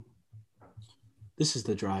This is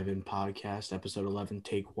the Drive-In Podcast, episode 11,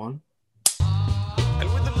 take 1.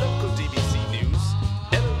 And with the local DBC news,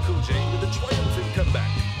 LL Cool J with a triumphant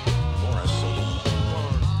comeback. Morris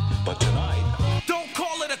but tonight... Don't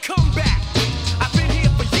call it a comeback! I've been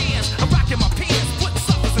here for years, I'm rocking my pants, putting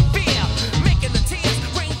suckers in fear, making the tears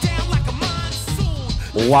rain down like a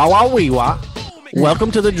monsoon. Wah wah wee wah.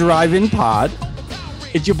 Welcome to the Drive-In Pod.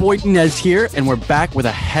 It's your boy Nez here, and we're back with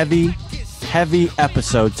a heavy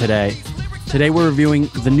episode today. Today we're reviewing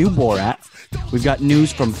the new Borat. We've got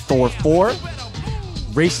news from Thor 4,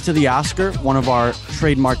 Race to the Oscar, one of our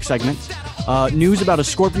trademark segments, news about a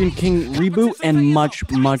Scorpion King reboot, and much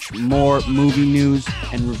more movie news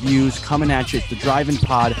and reviews coming at you. It's the Drive-In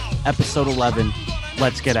Pod, episode 11.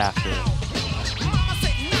 Let's get after it.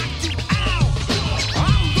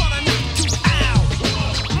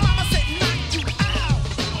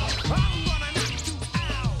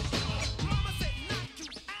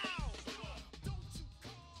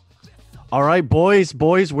 All right, boys,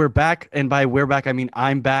 we're back. And by we're back, I mean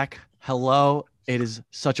I'm back. Hello. It is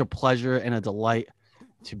such a pleasure and a delight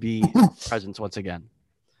to be present once again.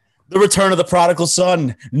 The return of the prodigal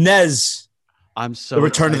son, Nez. I'm so the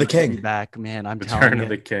return of the king. Back, man. I'm telling you. Return of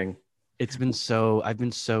the king. I've been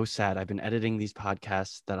so sad. I've been editing these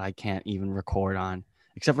podcasts that I can't even record on,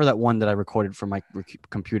 except for that one that I recorded from my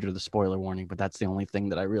computer, the spoiler warning, but that's the only thing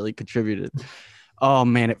that I really contributed. Oh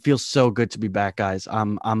man, it feels so good to be back, guys.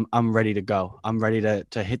 I'm ready to go. I'm ready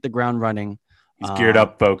to hit the ground running. He's geared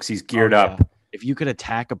up, folks. He's geared up. Yeah. If you could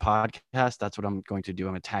attack a podcast, that's what I'm going to do.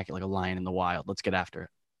 I'm attack it like a lion in the wild. Let's get after it.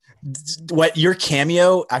 What your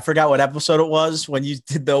cameo? I forgot what episode it was when you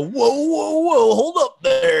did the whoa, hold up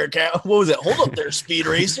there. What was it? Hold up there, Speed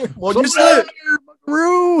Racer. What you say?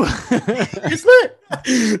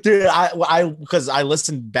 Dude, I because I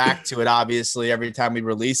listened back to it obviously every time we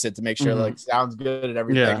release it to make sure like sounds good and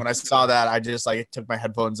everything. Yeah. When I saw that, I just took my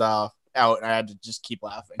headphones out and I had to just keep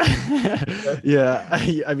laughing. Yeah,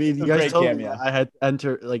 I mean, you guys told me cameo. I had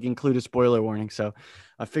include a spoiler warning, so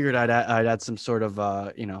I figured I'd add some sort of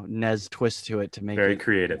Nez twist to it to make Very it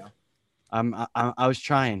creative. I was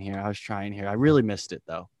trying here. I really missed it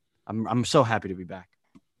though. I'm so happy to be back.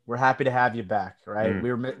 We're happy to have you back, right?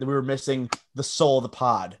 We were missing the soul of the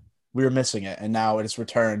pod. We were missing it, and now it has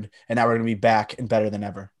returned, and now we're going to be back and better than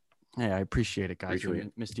ever. Hey, I appreciate it, guys. Appreciate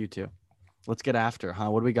it. Missed you too. Let's get after, huh?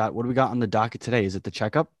 What do we got? What do we got on the docket today? Is it the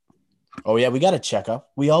checkup? Oh yeah, we got a checkup.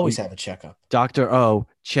 We always have a checkup. Dr. O,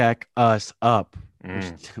 check us up.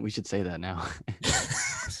 Mm. We should say that now.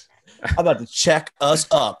 How about to check us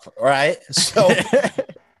up, right? So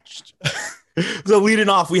leading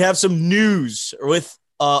off, we have some news with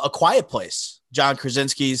A Quiet Place, John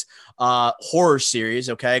Krasinski's horror series.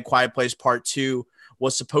 Okay, Quiet Place Part 2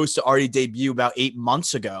 was supposed to already debut about 8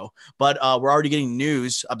 months ago, but we're already getting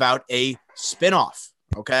news about a spinoff.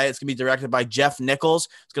 Okay, it's gonna be directed by Jeff Nichols.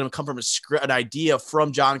 It's gonna come from an idea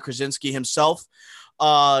from John Krasinski himself.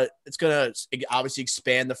 It's gonna obviously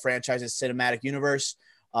expand the franchise's cinematic universe.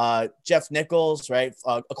 Jeff Nichols, right,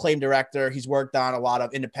 acclaimed director. He's worked on a lot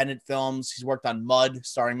of independent films. He's worked on Mud,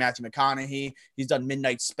 starring Matthew McConaughey. He's done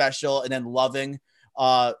Midnight Special and then Loving.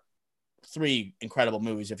 3 incredible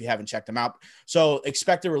movies if you haven't checked them out. So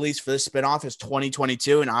expected release for this spinoff is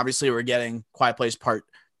 2022, and obviously we're getting Quiet Place Part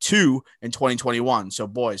 2 in 2021. So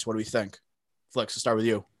boys, what do we think? Flex, let's start with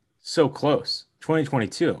you. So close.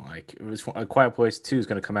 2022. Like, it was A Quiet Place 2 is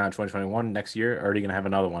going to come out in 2021 next year. Already going to have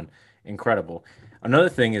another one. Incredible. Another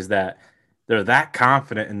thing is that they're that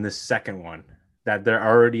confident in this second one that they're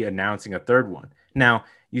already announcing a third one. Now,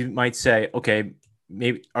 you might say, okay,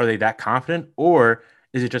 maybe are they that confident, or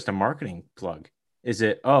is it just a marketing plug? Is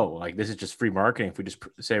it, this is just free marketing if we just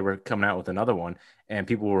say we're coming out with another one, and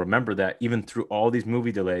people will remember that even through all these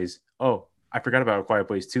movie delays, I forgot about A Quiet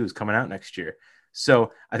Place 2 is coming out next year.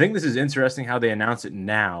 So I think this is interesting how they announce it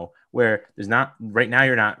now, where right now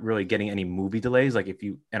you're not really getting any movie delays. Like if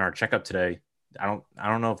you in our checkup today, I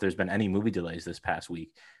don't know if there's been any movie delays this past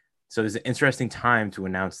week. So there's an interesting time to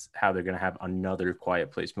announce how they're going to have another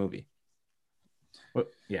Quiet Place movie. What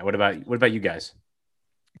about you guys?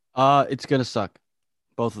 It's gonna suck,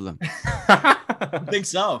 both of them. I think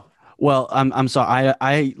so. Well, I'm sorry.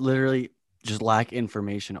 I literally just lack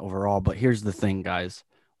information overall. But here's the thing, guys.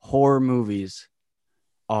 Horror movies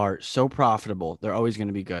are so profitable. They're always going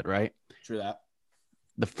to be good, right? True that.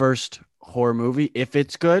 The first horror movie, if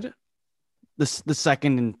it's good, the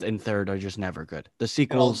second and third are just never good. The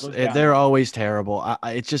sequels, they're always terrible.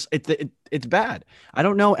 It's bad. I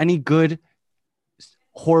don't know any good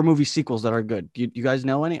horror movie sequels that are good. You guys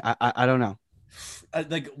know any? I don't know.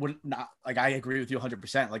 like when not like I agree with you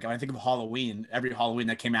 100%. Like when I think of Halloween, every Halloween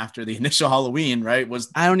that came after the initial Halloween, right, was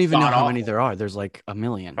I don't even know how many god-awful. there are. There's like a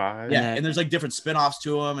million. 5. Yeah, and there's like different spin-offs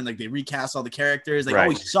to them, and like they recast all the characters. They Right.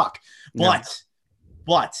 always suck.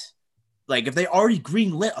 But like if they already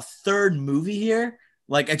greenlit a third movie here,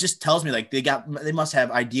 like it just tells me like they must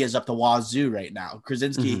have ideas up the wazoo right now.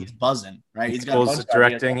 Krasinski is buzzing, right? He's got a bunch of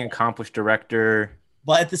directing, ideas. accomplished director.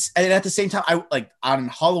 But at the same time, I like on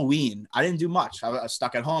Halloween, I didn't do much. I was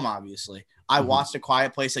stuck at home, obviously. I watched A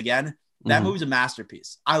Quiet Place again. That movie's a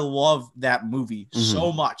masterpiece. I love that movie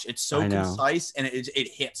so much. It's so concise and it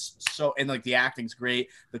hits. So, and like the acting's great.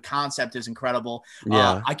 The concept is incredible.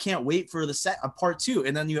 Yeah. I can't wait for the part 2.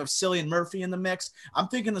 And then you have Cillian Murphy in the mix. I'm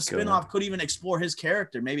thinking the spinoff could even explore his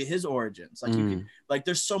character, maybe his origins. Like you could, like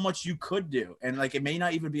there's so much you could do. And like it may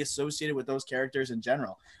not even be associated with those characters in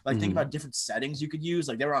general. Like think about different settings you could use.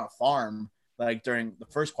 Like they were on a farm like during the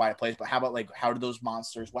first Quiet Place, but how about like how did those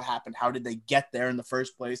monsters, what happened, how did they get there in the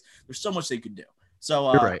first place? There's so much they could do.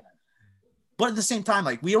 So You're right. But at the same time,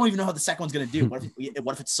 like we don't even know how the second one's gonna do. What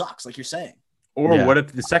if it sucks, like you're saying? Or what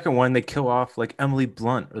if the second one they kill off like Emily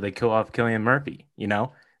Blunt or they kill off Cillian Murphy? You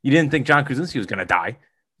know, you didn't think John Krasinski was gonna die.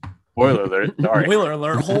 Spoiler alert! Sorry. Spoiler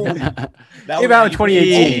alert! Holy, Came out in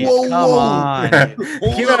 2018. Whoa, come on.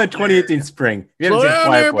 Came out in 2018 spring. You haven't seen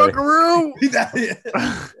Quiet Place.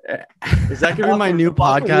 Is that gonna be my new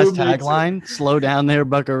podcast tagline? Slow down there,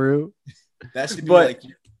 Buckaroo. That should be But- like.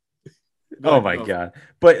 Oh my god!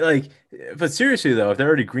 But seriously though, if they're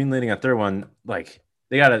already greenlighting a third one, like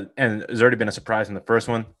they gotta, and there's already been a surprise in the first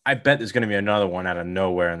one. I bet there's gonna be another one out of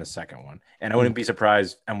nowhere in the second one, and I wouldn't be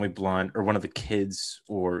surprised Emily Blunt or one of the kids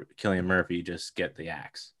or Cillian Murphy just get the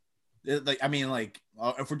axe. Like I mean, like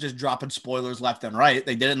if we're just dropping spoilers left and right,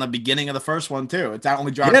 they did it in the beginning of the first one too. It's not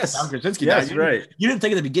only John Krasinski. Yes, died. right. You didn't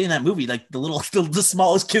think at the beginning of that movie, like the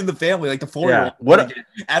smallest kid in the family, like the 4-year-old, What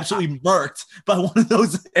absolutely murked by one of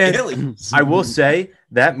those aliens. I will say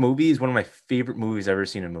that movie is one of my favorite movies I've ever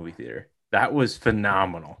seen in a movie theater. That was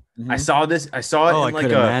phenomenal. I saw it in like I saw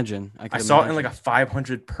it in like a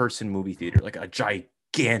 500 person movie theater, like a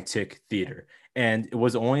gigantic theater, and it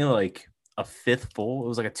was only like a fifth full. It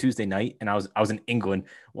was like a Tuesday night, and I was in England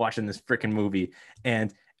watching this freaking movie,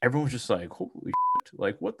 and everyone was just like, "Holy shit.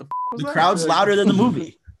 Like what the?" The crowd's louder than the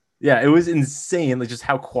movie. Yeah, it was insane, like just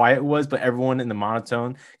how quiet it was, but everyone in the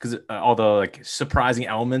monotone because all the like surprising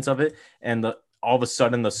elements of it, and all of a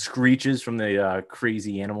sudden the screeches from the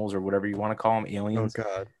crazy animals or whatever you want to call them, aliens. Oh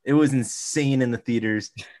god, it was insane in the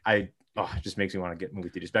theaters. It just makes me want to get movie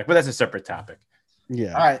theaters back, but that's a separate topic.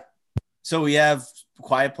 Yeah. All right. So we have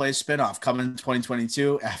Quiet Place spinoff coming in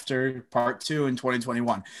 2022 after part 2 in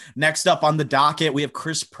 2021. Next up on the docket, we have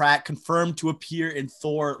Chris Pratt confirmed to appear in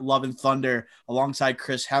Thor: Love and Thunder alongside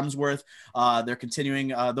Chris Hemsworth. They're continuing;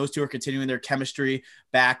 those two are continuing their chemistry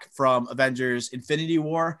back from Avengers: Infinity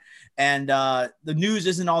War, and the news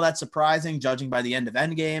isn't all that surprising, judging by the end of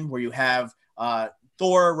Endgame, where you have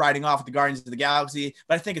Thor riding off with the Guardians of the Galaxy.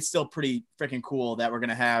 But I think it's still pretty freaking cool that we're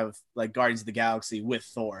gonna have like Guardians of the Galaxy with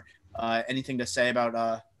Thor. Anything to say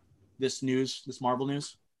about this Marvel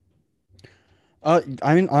news?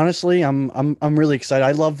 I mean, honestly, I'm really excited.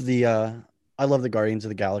 I love the Guardians of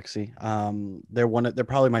the Galaxy. They're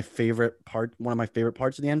probably my favorite part, one of my favorite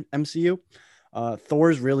parts of the MCU.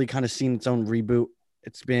 Thor's really kind of seen its own reboot.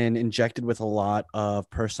 It's been injected with a lot of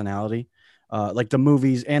personality, like the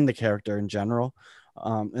movies and the character in general.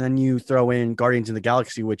 And then you throw in Guardians of the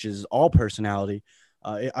Galaxy, which is all personality.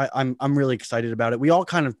 I'm really excited about it. We all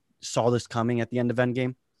kind of saw this coming at the end of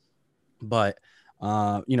Endgame, but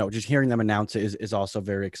just hearing them announce it is also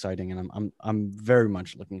very exciting, and I'm very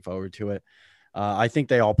much looking forward to it. I think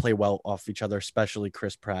they all play well off each other, especially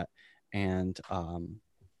Chris Pratt and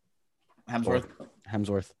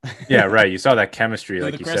Hemsworth. Yeah, right. You saw that chemistry,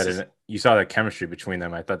 like you Chris's. said. You saw that chemistry between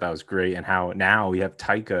them. I thought that was great, and how now we have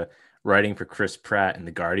Taika writing for Chris Pratt and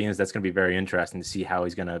the Guardians. That's going to be very interesting to see how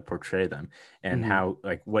he's going to portray them, and how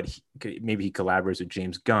like maybe he collaborates with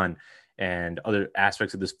James Gunn and other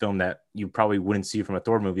aspects of this film that you probably wouldn't see from a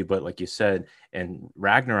Thor movie. But like you said, in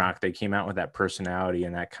Ragnarok, they came out with that personality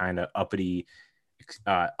and that kind of uppity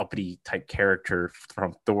type character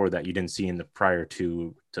from Thor that you didn't see in the prior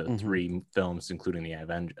 2 to 3 films, including the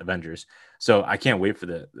Avengers. So I can't wait for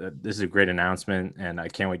this is a great announcement, and I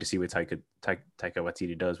can't wait to see what Taika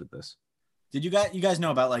Waititi does with this. Did you guys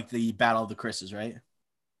know about like the Battle of the Chris's, right?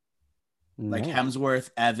 Like No. Hemsworth,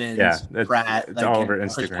 Evans, Yeah, Pratt, it's like, all over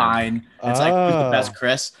and Chris Instagram. Pine. It's like who's the Oh. best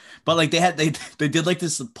Chris. But like they did like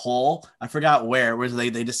this poll. I forgot where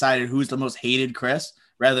they decided who's the most hated Chris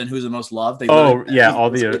rather than who's the most loved. They Oh literally- yeah, all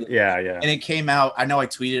the yeah. and it came out. I know I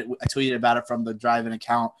tweeted about it from the Drive-In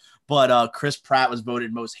account, but Chris Pratt was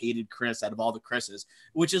voted most hated Chris out of all the Chris's,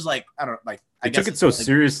 which is like, I don't like. I They guess took it it's so like,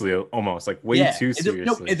 seriously, almost like way yeah. too And then,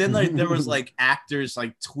 no, seriously. and then like there was like actors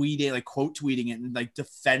like tweeting, like quote tweeting it and like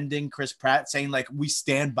defending Chris Pratt, saying like we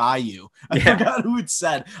stand by you. I Yeah. forgot who it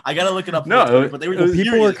said. I gotta look it up. No, on Twitter, but they were it was-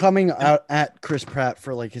 People were furious. coming out at Chris Pratt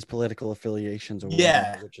for like his political affiliations or whatever.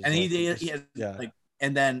 Yeah, Which is and like, he just- had yeah. like,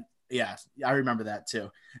 and then yeah, I remember that too.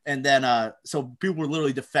 And then so people were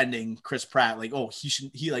literally defending Chris Pratt, like, oh,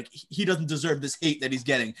 he doesn't deserve this hate that he's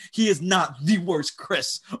getting. He is not the worst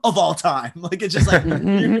Chris of all time. Like it's just like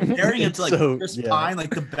you're comparing him to like So, Chris yeah. Pine,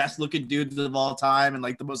 like the best looking dudes of all time, and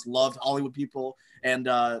like the most loved Hollywood people. And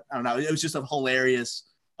I don't know, it was just a hilarious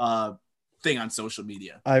thing on social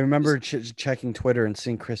media. I remember checking Twitter and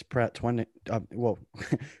seeing Chris Pratt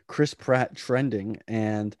Chris Pratt trending,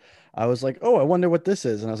 and I was like, oh, I wonder what this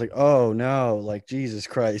is. And I was like, oh no, like Jesus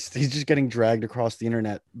Christ, he's just getting dragged across the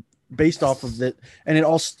internet based off of it. And it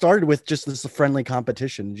all started with just this friendly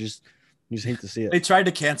competition. You just hate to see They it. tried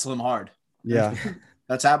to cancel him hard. Yeah.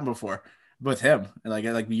 That's happened before with him, like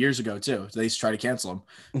years ago too. They used to try to cancel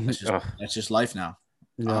him. That's just life now.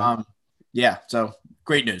 Yeah. Yeah. So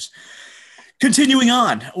great news. Continuing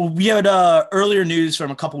on, we had earlier news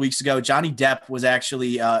from a couple weeks ago. Johnny Depp was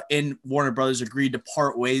actually in Warner Brothers, agreed to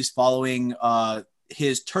part ways following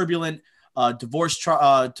his turbulent divorce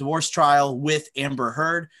trial with Amber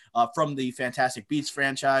Heard from the Fantastic Beasts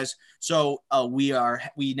franchise. So we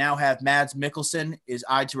now have Mads Mikkelsen is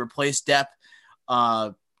eyed to replace Depp.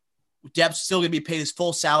 Depp's still going to be paid his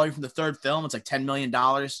full salary from the third film. It's like $10 million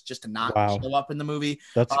just to not show up in the movie.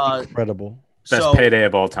 That's incredible. Best payday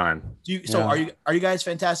of all time. Are you guys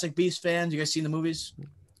Fantastic Beasts fans? You guys seen the movies?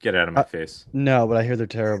 Get out of my face. No, but I hear they're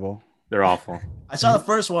terrible. They're awful. I saw the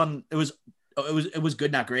first one. It was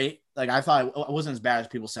good, not great. Like I thought it wasn't as bad as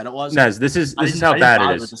people said it was. Nez, this is how bad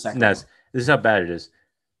it is. Nez, this is how bad it is.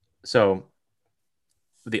 So,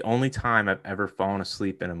 the only time I've ever fallen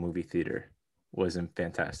asleep in a movie theater was in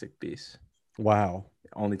Fantastic Beasts. Wow.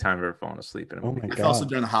 The only time I've ever fallen asleep in a movie my I theater. fell asleep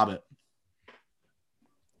during The Hobbit.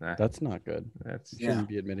 Nah, That's not good. that's You shouldn't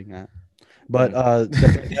be admitting that. But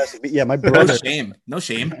yeah, my No brother shame. No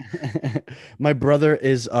shame. my brother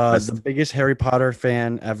is the biggest Harry Potter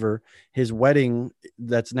fan ever. His wedding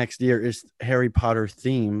that's next year is Harry Potter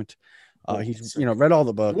themed. He's read all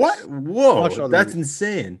the books. What? Whoa, Watch all the that's movies.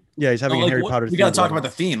 insane. Yeah, he's having a Harry Potter. We got to themed talk wedding. about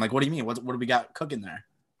the theme. Like, what do you mean? What do we got cooking there?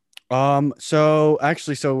 So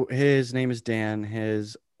his name is Dan.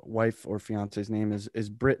 His wife or fiance's name is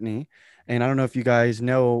Brittany. And I don't know if you guys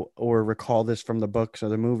know or recall this from the books or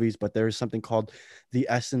the movies, but there is something called the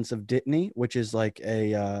essence of Dittany, which is like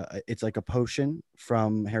it's like a potion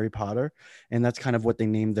from Harry Potter, and that's kind of what they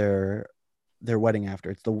named their wedding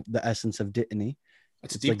after. It's the essence of Dittany.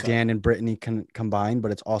 It's It's like Dan and Brittany combined,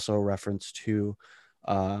 but it's also a reference to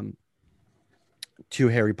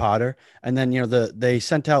Harry Potter. And then they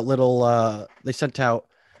sent out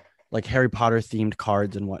like Harry Potter themed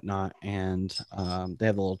cards and whatnot, and they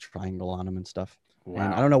have a little triangle on them and stuff. Wow.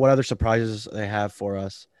 And I don't know what other surprises they have for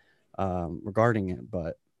us regarding it,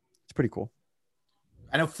 but it's pretty cool.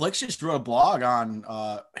 I know Flix just wrote a blog on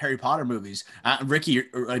Harry Potter movies. Ricky,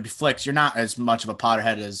 Flix, you're not as much of a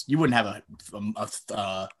Potterhead as you wouldn't have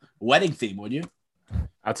a wedding theme, would you?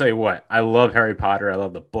 I'll tell you what. I love Harry Potter. I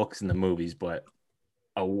love the books and the movies, but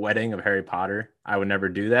a wedding of Harry Potter, I would never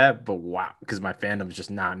do that. But wow, because my fandom is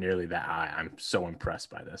just not nearly that high. I'm so impressed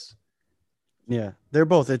by this. Yeah, they're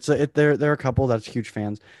both. They're a couple that's huge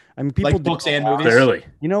fans. I mean, people Like do books and a lot. movies? Clearly.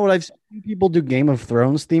 You know what I've seen people do Game of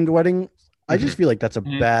Thrones themed wedding. I just feel like that's a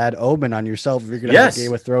bad omen on yourself if you're gonna have a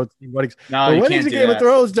Game of Thrones themed weddings. No, The you weddings can't of do Game that. of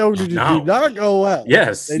Thrones do No. not go well.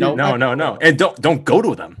 Yes. They No, do not no, go no. well. And don't go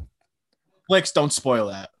to them. Flix, don't spoil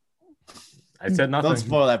that. I said nothing. Don't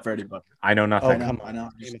spoil that for anybody. I know Oh, nothing. come I on. know.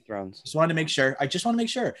 Game of Thrones. Just wanted to make sure. I just want to make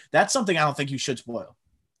sure. That's something I don't think you should spoil,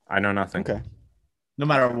 I know nothing. Okay. no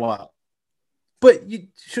matter what. But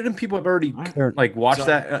shouldn't people have already Fair. like watched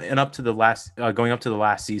that and up to the last going up to the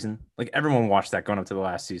last season? Like everyone watched that going up to the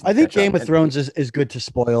last season. I to think catch up. Game of And Thrones is good to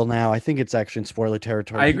spoil now. I think it's actually in spoiler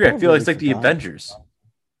territory. I agree. I People feel really it's like the forgot. Avengers.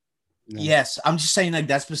 Yeah. Yes, I'm just saying like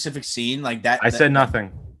that specific scene, like that. I said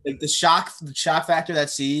nothing. like the shock factor of that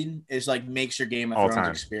scene is like makes your Game of All Thrones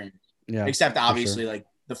time. experience. Yeah. Except sure. obviously like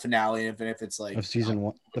the finale, if it's like Of season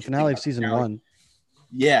one, the finale of season finale. one.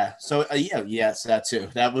 Yeah. So yes, that too.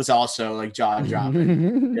 That was also like jaw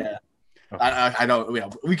dropping. Yeah. I know.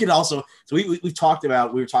 We could also. So we talked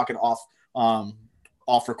about. We were talking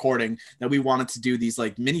off recording that we wanted to do these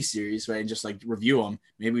like mini series, right, and just like review them.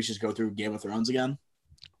 Maybe we should go through Game of Thrones again.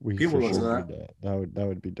 We People for listen to sure do that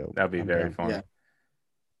would be dope. That'd be I'm very down. fun. Yeah.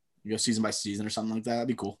 You go season by season or something like that. That'd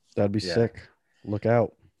be cool. That'd be Yeah. sick. Look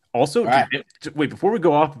out. Also, All right. wait, before we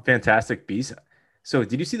go off of Fantastic Beasts, so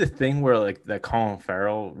did you see the thing where like that Colin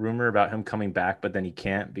Farrell rumor about him coming back, but then he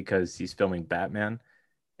can't because he's filming Batman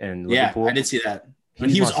in Yeah, I Liverpool? did see that. But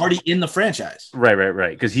he was already in the franchise.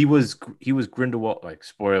 Right. Because he was Grindelwald. Like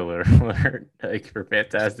spoiler alert, like for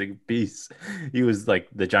Fantastic Beasts, he was like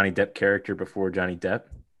the Johnny Depp character before Johnny Depp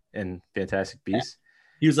in Fantastic Beasts.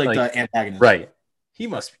 He was like Like, the antagonist. Right. He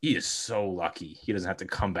is so lucky. He doesn't have to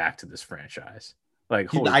come back to this franchise. Like,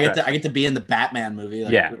 holy I crap. get to be in the Batman movie.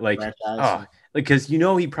 Yeah, with the like, franchise. because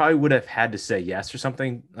he probably would have had to say yes or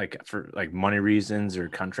something, like for like money reasons or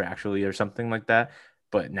contractually or something like that.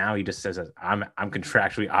 But now he just says, I'm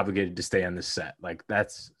contractually obligated to stay on this set. Like,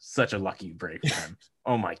 that's such a lucky break for him.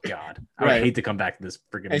 Oh my god, I would hate to come back to this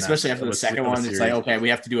freaking. Especially after the second one, it's like, okay, we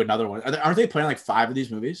have to do another one. Aren't they playing like 5 of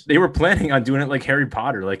these movies? They were planning on doing it like Harry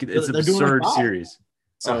Potter. Like, it's an absurd series.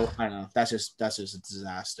 So I don't know. That's just a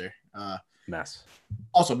disaster. Mess.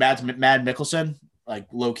 Also, Mad Mikkelsen, like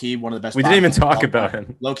low key one of the best. We didn't even talk about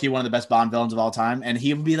him. Low key one of the best Bond villains of all time, and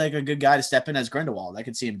he would be like a good guy to step in as Grindelwald. I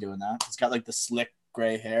could see him doing that. He's got like the slick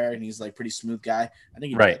gray hair, and he's like pretty smooth guy. I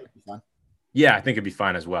think he'd be fun. Yeah, I think it'd be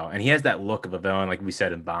fine as well. And he has that look of a villain, like we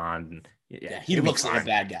said in Bond. And yeah, he looks like a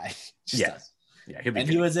bad guy. Yeah, he'll be. And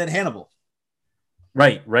he was in Hannibal.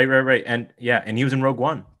 Right. And and he was in Rogue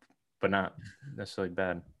One, but not necessarily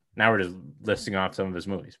bad. Now we're just listing off some of his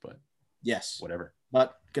movies, but yes, whatever.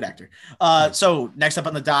 But good actor. So next up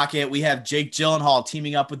on the docket, we have Jake Gyllenhaal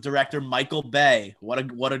teaming up with director Michael Bay. What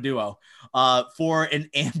a duo! For an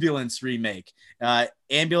Ambulance remake.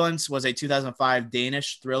 Ambulance was a 2005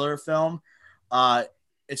 Danish thriller film.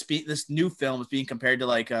 This new film is being compared to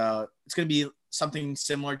like it's going to be something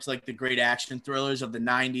similar to like the great action thrillers of the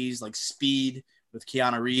 90s, like Speed with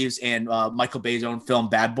Keanu Reeves and Michael Bay's own film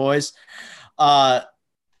Bad Boys.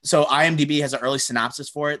 So IMDb has an early synopsis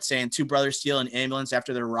for it saying 2 brothers steal an ambulance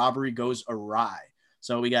after their robbery goes awry.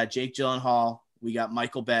 So we got Jake Gyllenhaal, we got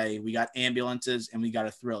Michael Bay, we got ambulances, and we got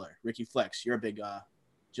a thriller. Ricky Flex, you're a big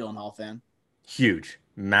Gyllenhaal fan. Huge,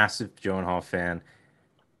 massive Gyllenhaal fan.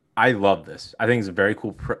 I love this. I think it's a very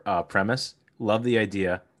cool premise. Love the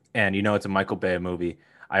idea. And it's a Michael Bay movie.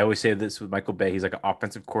 I always say this with Michael Bay. He's like an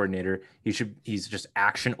offensive coordinator. He's just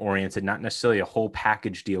action oriented, not necessarily a whole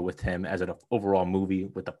package deal with him as an overall movie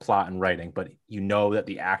with the plot and writing, but that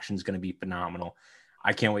the action is going to be phenomenal.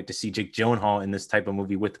 I can't wait to see Jake Gyllenhaal in this type of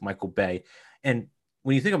movie with Michael Bay. And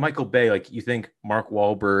when you think of Michael Bay, like you think Mark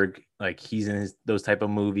Wahlberg, like he's in those type of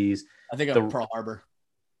movies. I think of Pearl Harbor.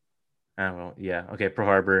 I don't know. Yeah. Okay. Pearl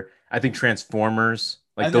Harbor. I think Transformers,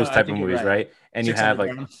 like those type of movies, right? And you have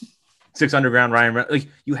like Six Underground, Ryan Reynolds.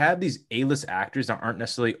 Like you have these A-list actors that aren't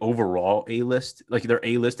necessarily overall A-list. Like they're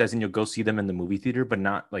A-list as in you'll go see them in the movie theater, but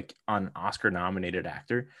not like on Oscar-nominated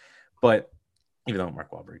actor. But even though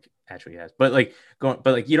Mark Wahlberg actually has, but you don't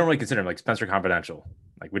really consider him like Spencer Confidential.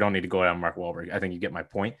 Like we don't need to go down Mark Wahlberg. I think you get my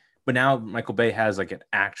point. But now Michael Bay has like an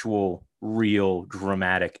actual, real,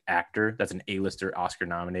 dramatic actor that's an A-lister,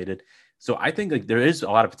 Oscar-nominated. So I think like there is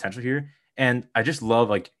a lot of potential here. And I just love,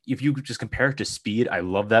 like, if you just compare it to Speed, I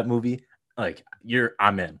love that movie. Like,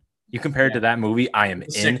 I'm in. You compare it to that movie, I am in.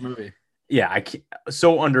 Sick movie. Yeah,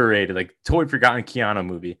 so underrated. Like, totally forgotten Keanu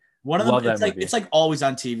movie. One of them, it's like always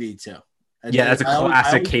on TV, too. Yeah, that's a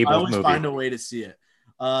classic cable movie. I always find a way to see it.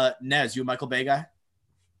 Nez, you a Michael Bay guy?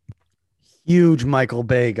 Huge Michael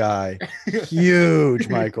Bay guy. Huge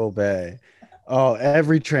Michael Bay. Oh,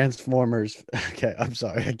 every Transformers. Okay, I'm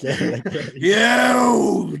sorry. I can't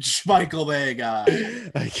Huge Michael Bay guy.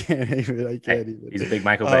 I can't even. He's a big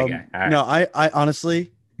Michael Bay guy. Right. No, I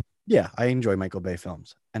honestly, yeah, I enjoy Michael Bay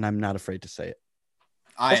films, and I'm not afraid to say it.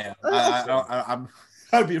 I am.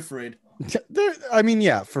 I'd be afraid. I mean,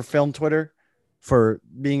 yeah, for film Twitter, for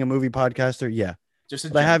being a movie podcaster, yeah.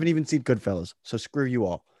 But I haven't even seen Goodfellas, so screw you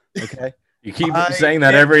all. Okay. You keep saying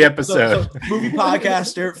that every episode. So movie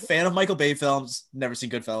podcaster, fan of Michael Bay films, never seen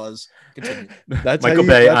Goodfellas. Continue. That's Michael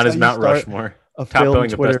Bay on his Mount Rushmore. Top billing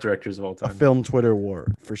the best directors of all time. A film Twitter war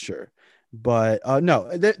for sure. But no,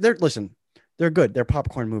 listen, they're good. They're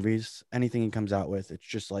popcorn movies. Anything he comes out with, it's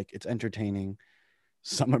just like it's entertaining.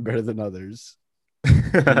 Some are better than others.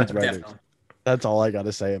 That's all I got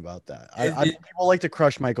to say about that. People like to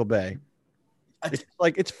crush Michael Bay. It's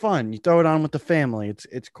like it's fun. You throw it on with the family.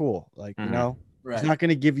 It's cool. Like you know, he's not going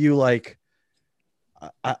to give you like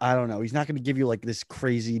I don't know. He's not going to give you like this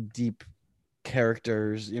crazy deep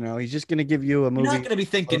characters. You know, he's just going to give you a movie. You're not going to be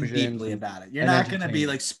thinking deeply about it. You're not going to be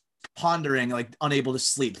like pondering, like unable to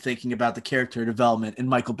sleep, thinking about the character development in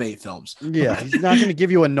Michael Bay films. Yeah, he's not going to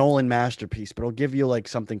give you a Nolan masterpiece, but he'll give you like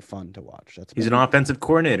something fun to watch. He's an offensive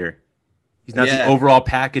coordinator. He's not the overall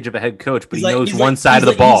package of a head coach, but he knows one side of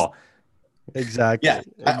the ball. Exactly. Yeah,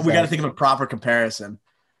 we got to think of a proper comparison.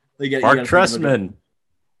 Mark Trestman.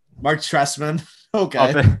 Mark Trestman.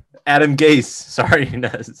 Okay. Adam Gase. Sorry,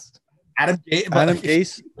 Nez. Adam Gase. Adam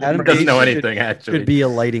Gase. Adam Doesn't Gase know anything, actually. Should be a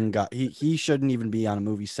lighting guy. He shouldn't even be on a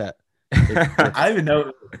movie set. I don't even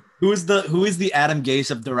know who is the Adam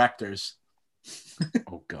Gase of directors.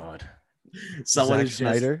 Oh God. Someone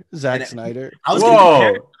Zack Snyder.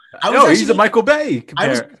 He's a Michael Bay. I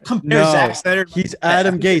was comparing Zack Snyder. He's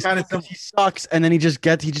Adam Gase. Kind of he sucks, and then he just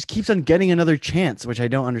keeps on getting another chance, which I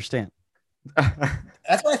don't understand.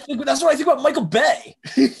 That's what I think. That's what I think about Michael Bay.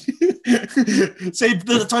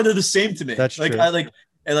 That's why they're the same to me. That's like true.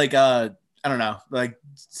 I don't know. Like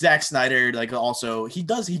Zack Snyder, like also he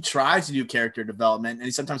tries to do character development, and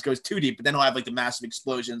he sometimes goes too deep. But then he'll have like the massive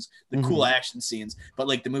explosions, the cool action scenes. But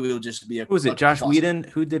like the movie will just be Who was it? Josh Whedon,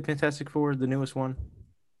 who did Fantastic Four, the newest one.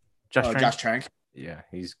 Josh Trank. Yeah,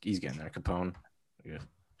 he's getting there. Capone. Yeah.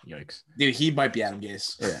 Yikes. Dude, he might be Adam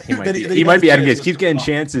Gase. Yeah, he might be Adam Gase. Keeps getting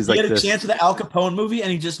chances he like had a this. chance with the Al Capone movie,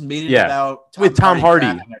 and he just made it with Tom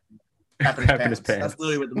Hardy. Crapping his pants. That's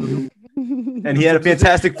literally what the movie. And he had a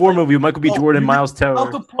Fantastic Four movie with Michael B. Jordan, Miles Teller.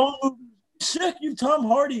 Al Capone movie. Sick, you Tom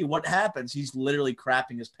Hardy. What happens? He's literally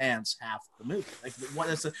crapping his pants half the movie. Like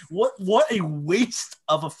what a waste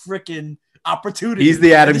of a freaking opportunity. He's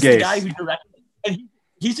the Adam Gase. The guy who directed, and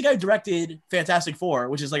he's the guy who directed Fantastic Four,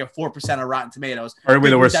 which is like a 4% of Rotten Tomatoes.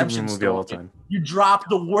 Arguably the worst Superman movie of all time. You dropped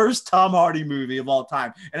the worst Tom Hardy movie of all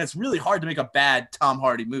time, and it's really hard to make a bad Tom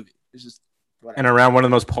Hardy movie. It's just whatever. And around one of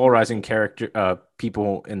the most polarizing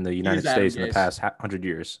people in the United States in the past 100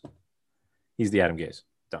 years. He's the Adam Gase.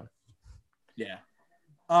 Done. Yeah.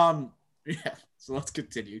 Yeah. So let's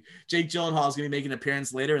continue. Jake Gyllenhaal is going to be making an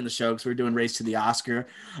appearance later in the show because we're doing Race to the Oscar.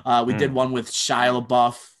 We did one with Shia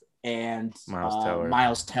LaBeouf and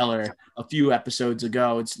Miles Teller a few episodes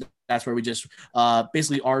ago. That's where we just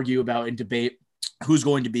basically argue about and debate who's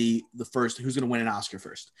going to be who's going to win an Oscar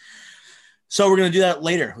first. So we're going to do that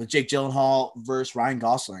later with Jake Gyllenhaal versus Ryan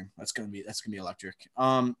Gosling. That's going to be electric.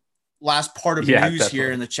 Last part of news definitely.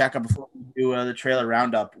 Here in the checkup before we do the trailer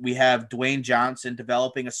roundup, we have Dwayne Johnson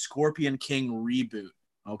developing a Scorpion King reboot.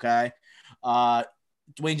 Okay.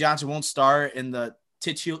 Dwayne Johnson won't star in the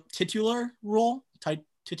titular role.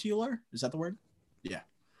 Titular? Is that the word? Yeah.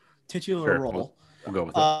 Titular role. We'll go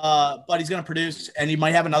with it. But he's going to produce, and he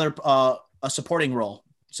might have another a supporting role.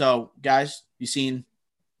 So, guys, you seen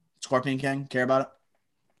Scorpion King? Care about it?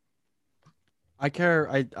 I care.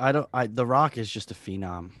 I don't. The Rock is just a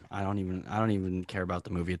phenom. I don't even care about the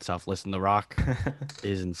movie itself. Listen, The Rock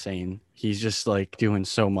is insane. He's just like doing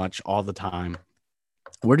so much all the time.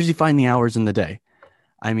 Where does he find the hours in the day?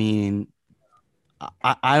 I mean,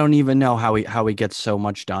 I don't even know how he gets so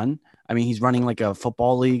much done. I mean, he's running like a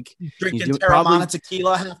football league. He's drinking Terramana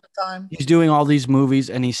tequila half the time. He's doing all these movies,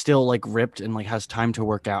 and he's still like ripped and like has time to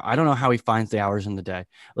work out. I don't know how he finds the hours in the day.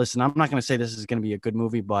 Listen, I'm not going to say this is going to be a good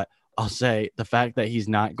movie, but I'll say the fact that he's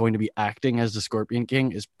not going to be acting as the Scorpion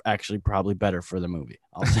King is actually probably better for the movie.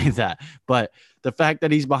 I'll say that. But the fact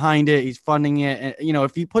that he's behind it, he's funding it, and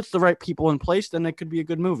if he puts the right people in place, then it could be a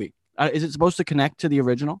good movie. Is it supposed to connect to the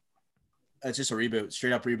original? It's just a reboot,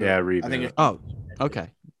 straight up reboot. Yeah, reboot. I think okay.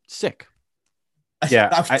 Sick. Yeah,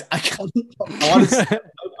 I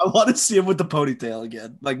want to see him with the ponytail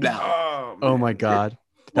again, like now. Oh my god,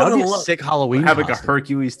 that would be a sick Halloween. Have like a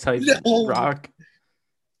Hercules type Rock.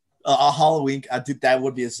 A Halloween. I think that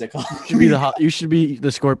would be a sick Halloween. You should be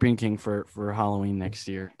the Scorpion King for Halloween next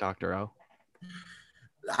year, Dr. O.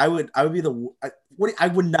 I would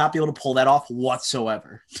not be able to pull that off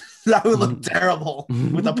whatsoever. That would look terrible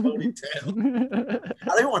with a ponytail. I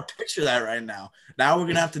don't even want to picture that right now. Now we're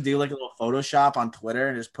gonna have to do like a little Photoshop on Twitter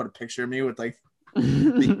and just put a picture of me with like the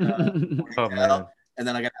ponytail, and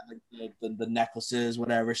then I got like the necklaces,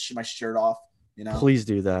 whatever, my shirt off. You know, please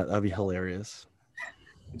do that. That'd be hilarious.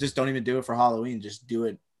 Just don't even do it for Halloween. Just do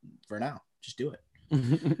it for now. Just do it.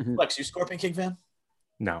 Lex, you Scorpion King fan?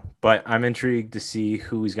 No, but I'm intrigued to see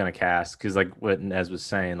who he's going to cast because, like what Nez was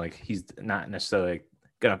saying, like he's not necessarily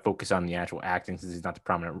going to focus on the actual acting since he's not the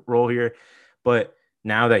prominent role here. But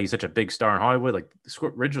now that he's such a big star in Hollywood, like the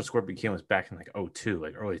original Scorpion King was back in like 2002,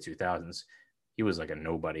 like early 2000s. He was like a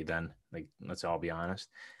nobody then. Like let's all be honest.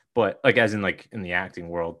 But like as in like in the acting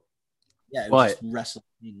world, yeah, it was just wrestling.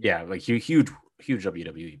 Yeah, like huge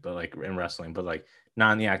WWE, but like in wrestling, but like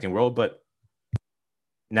not in the acting world. But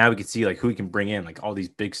now we can see like who he can bring in, like all these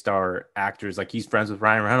big star actors. Like he's friends with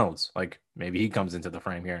Ryan Reynolds. Like maybe he comes into the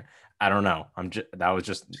frame here. I don't know. That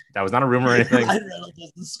was not a rumor or anything. Ryan Reynolds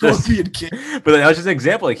is the Scorpion King. But that was just an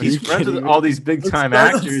example. Like he's friends with all these big time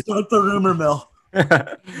actors. Start the rumor mill.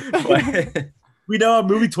 We know how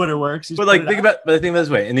movie Twitter works. But like, think about this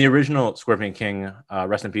way: in the original Scorpion King,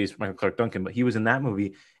 rest in peace, Michael Clark Duncan, but he was in that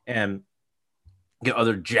movie, and get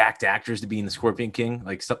other jacked actors to be in the Scorpion King,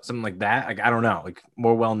 like something like that. Like, I don't know, like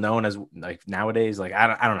more well known as like nowadays. Like,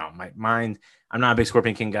 I don't know. My mind, I'm not a big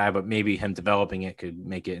Scorpion King guy, but maybe him developing it could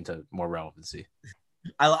make it into more relevancy.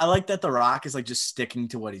 I like that The Rock is like just sticking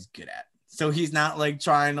to what he's good at. So he's not like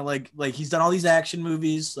trying to like he's done all these action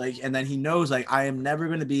movies, like, and then he knows like I am never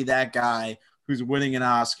going to be that guy who's winning an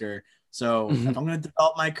Oscar. So if I'm going to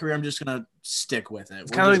develop my career, I'm just going to stick with it.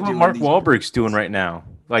 It's kind of like what Mark Wahlberg's doing right now,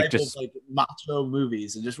 like just like macho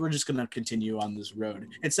movies, and we're just going to continue on this road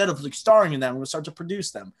instead of like starring in them. We're going to start to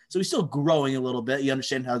produce them. So he's still growing a little bit. He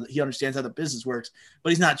understands how the business works, but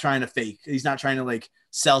he's not trying to fake. He's not trying to like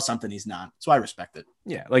sell something he's not. So I respect it.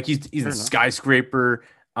 Yeah, like he's a Skyscraper,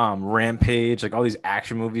 Rampage, like all these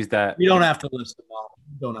action movies that you don't have to list them all.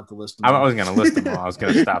 Don't have to list them. I wasn't gonna list them all. I was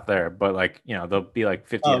gonna stop there, but like they'll be like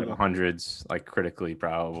 50 out of 100s, like critically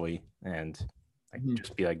probably, and like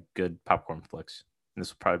just be like good popcorn flicks. And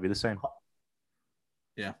this will probably be the same.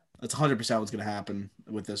 Yeah, that's 100% what's gonna happen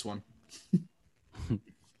with this one.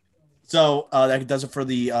 So that does it for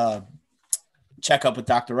the checkup with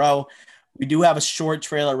Dr. O. We do have a short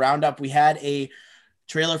trailer roundup. We had a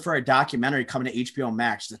trailer for a documentary coming to HBO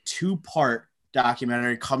Max. It's a 2-part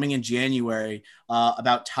documentary coming in January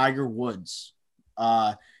about Tiger Woods.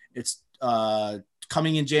 It's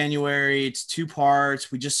coming in January. It's 2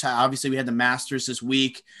 parts. We just obviously we had the Masters this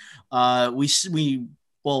week.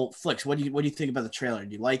 Well, Flix, what do you think about the trailer?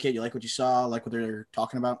 Do you like it? You like what you saw? Like what they're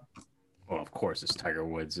talking about? Well, of course, it's Tiger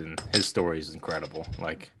Woods, and his story is incredible.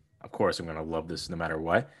 Like, of course, I'm gonna love this no matter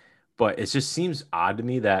what. But it just seems odd to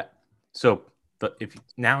me that But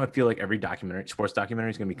I feel like every sports documentary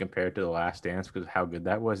is going to be compared to The Last Dance because of how good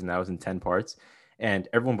that was. And that was in 10 parts. And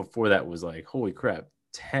everyone before that was like, holy crap,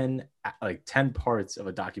 10 parts of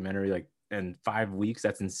a documentary, like in 5 weeks.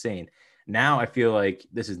 That's insane. Now I feel like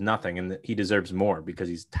this is nothing and he deserves more because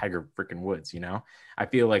he's Tiger freaking Woods. I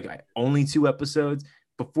feel like only 2 episodes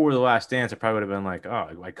before The Last Dance, I probably would have been like, oh,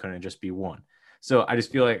 why couldn't it just be 1? So I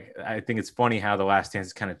just feel like I think it's funny how The Last Dance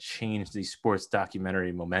has kind of changed the sports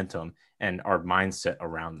documentary momentum and our mindset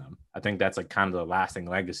around them. I think that's like kind of the lasting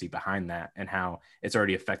legacy behind that and how it's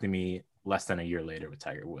already affected me less than a year later with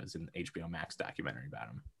Tiger Woods and the HBO Max documentary about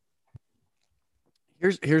him.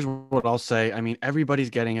 Here's what I'll say. I mean, everybody's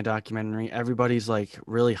getting a documentary. Everybody's like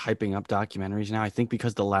really hyping up documentaries now. I think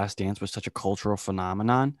because The Last Dance was such a cultural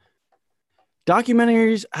phenomenon.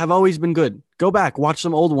 Documentaries have always been good. Go back, watch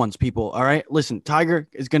some old ones, people. All right. Listen, Tiger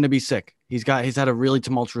is going to be sick. He's had a really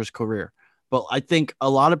tumultuous career, but I think a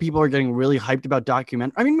lot of people are getting really hyped about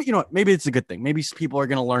documentary. I mean, maybe it's a good thing. Maybe people are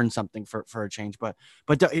going to learn something for a change, but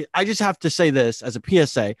I just have to say this as a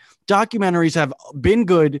PSA, documentaries have been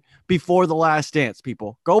good before The Last Dance,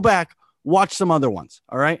 people. Go back, watch some other ones.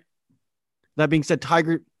 All right. That being said,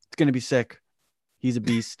 Tiger is going to be sick. He's a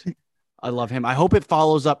beast. I love him. I hope it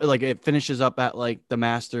follows up, like it finishes up at like the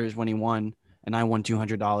Masters when he won, and I won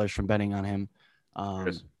 $200 from betting on him.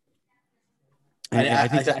 And I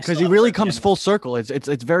think that because he really comes full circle.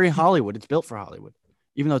 It's very Hollywood. It's built for Hollywood,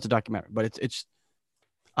 even though it's a documentary. But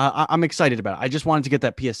I'm excited about it. I just wanted to get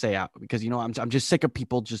that PSA out because I'm just sick of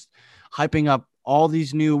people just hyping up all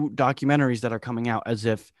these new documentaries that are coming out as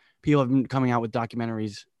if people have been coming out with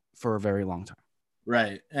documentaries for a very long time.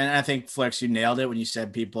 Right. And I think, Flex, you nailed it when you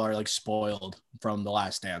said people are like spoiled from The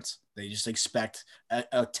Last Dance. They just expect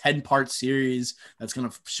a 10-part series that's going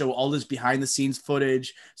to show all this behind the scenes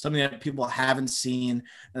footage, something that people haven't seen.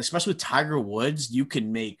 And especially with Tiger Woods, you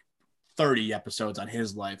can make 30 episodes on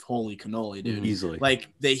his life. Holy cannoli, dude. Easily. Like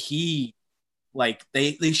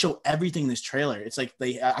they show everything in this trailer. It's like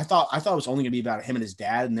I thought it was only gonna be about him and his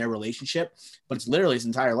dad and their relationship, but it's literally his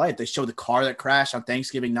entire life. They show the car that crashed on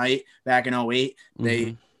Thanksgiving night back in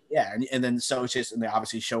 2008. And then so it's just, and they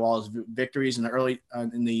obviously show all his victories in the early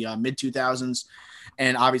in the mid 2000s.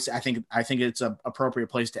 And obviously I think it's a appropriate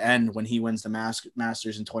place to end when he wins the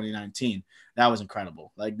Masters in 2019. That was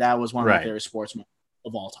incredible. Like that was one of my favorite sports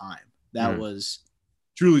of all time. That was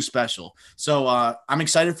truly special. So I'm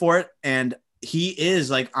excited for it. And he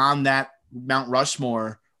is like on that Mount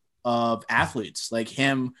Rushmore of athletes like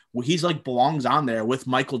him. He's like belongs on there with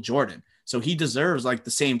Michael Jordan. So he deserves like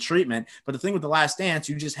the same treatment. But the thing with The Last Dance,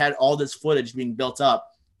 you just had all this footage being built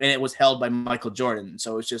up and it was held by Michael Jordan.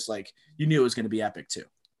 So it's just like, you knew it was going to be epic too.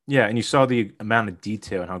 Yeah. And you saw the amount of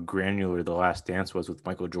detail and how granular The Last Dance was with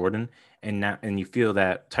Michael Jordan. And you feel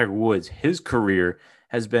that Tiger Woods, his career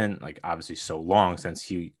has been like obviously so long since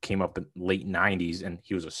he came up in late 90s and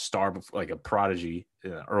he was a star before, like a prodigy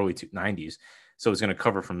in the early 90s. So it's going to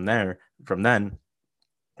cover from then.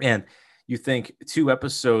 And you think 2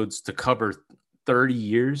 episodes to cover 30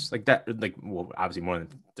 years like that, like, well, obviously more than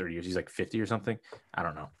 30 years. He's like 50 or something. I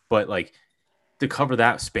don't know. But like to cover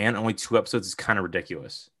that span, only 2 episodes is kind of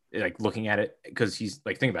ridiculous. Like looking at it, because he's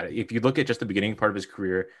like, think about it. If you look at just the beginning part of his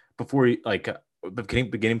career before he like the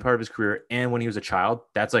beginning part of his career and when he was a child,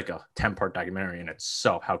 that's like a 10-part documentary in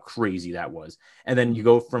itself, how crazy that was. And then you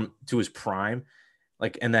go from to his prime,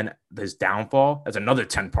 like, and then his downfall, that's another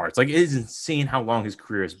 10 parts. Like, it is insane how long his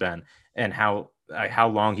career has been and how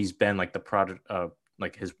long he's been like the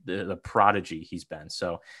prodigy he's been.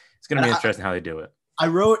 So it's going to be interesting how they do it. I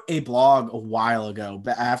wrote a blog a while ago,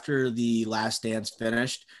 but after The Last Dance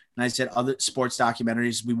finished, and I said other sports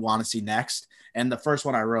documentaries we want to see next. And the first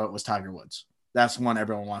one I wrote was Tiger Woods. That's the one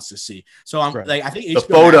everyone wants to see. So I'm like, I think the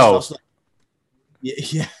photo. also,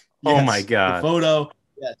 yeah. Oh my God. The photo.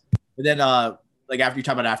 Yes. And then like after you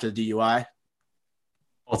talk about after the DUI.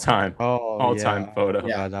 All time photo.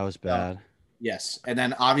 Yeah, that was bad. Yes. And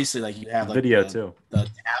then obviously like you have like video too.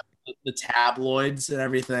 The tabloids and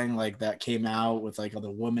everything like that came out with like the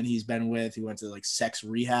woman he's been with. He went to like sex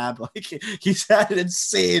rehab. Like he's had an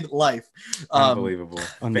insane life. Unbelievable.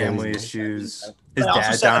 Family issues. His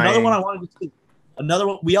dad dying. Another one I wanted to see. Another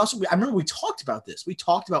one. I remember we talked about this. We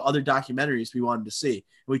talked about other documentaries we wanted to see.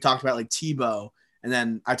 We talked about like Tebow, and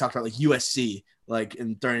then I talked about like USC, like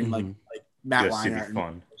during like Matt Leinart.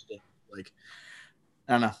 Fun. Like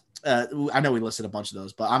I don't know. I know we listed a bunch of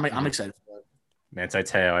those, but I'm excited for it. Manti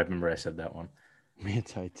Te'o, I remember I said that one.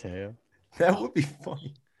 Manti Te'o. That would be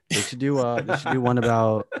funny. They should do one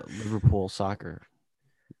about Liverpool soccer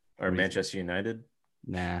or Manchester United.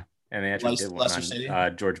 Nah. And they actually did one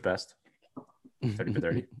on George Best. 30 for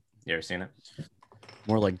 30. You ever seen it?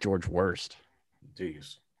 More like George Worst.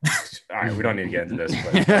 Jeez. All right, we don't need to get into this,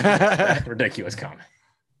 but ridiculous comment.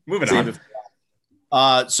 Moving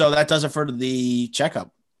on. So that does it for the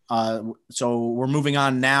checkup. So we're moving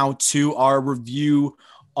on now to our review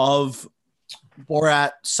of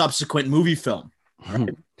Borat subsequent movie film. All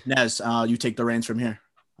right. Nez, you take the reins from here.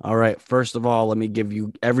 All right. First of all, let me give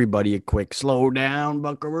everybody a quick slow down,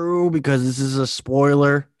 buckaroo, because this is a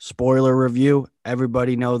spoiler review.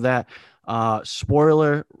 Everybody know that.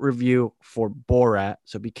 Spoiler review for Borat.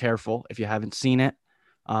 So be careful if you haven't seen it.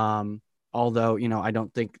 Although, I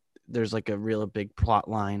don't think there's like a real big plot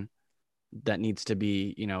line that needs to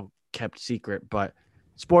be, kept secret, but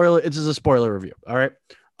this is a spoiler review. All right.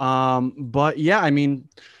 But yeah, I mean,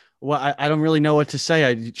 well, I don't really know what to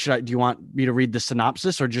say. Do you want me to read the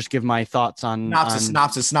synopsis or just give my thoughts on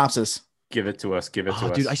synopsis? Give it to us. Dude,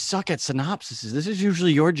 I suck at synopsises. This is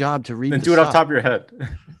usually your job to read. Then do it off top of your head.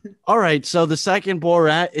 All right. So the second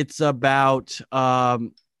Borat, it's about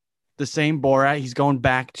the same Borat. He's going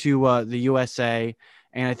back to the USA,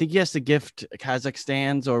 and I think he has to gift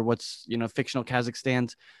Kazakhstan's or what's fictional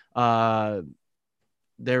Kazakhstan's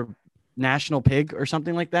their national pig or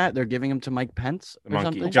something like that. They're giving him to Mike Pence or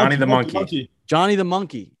something. Johnny the monkey. Johnny the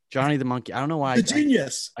monkey. I don't know why. The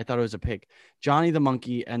genius. I thought it was a pig. Johnny the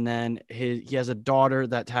monkey, and then he has a daughter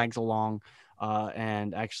that tags along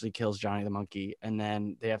and actually kills Johnny the monkey, and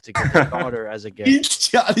then they have to give their daughter as a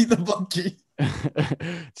gift. Johnny the monkey.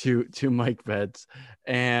 to Mike Pence,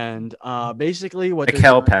 and basically what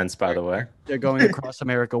Pence, by the way, they're going across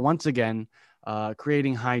America once again,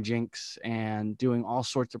 creating hijinks and doing all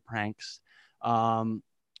sorts of pranks.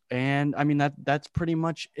 And I mean that's pretty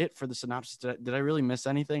much it for the synopsis. Did I really miss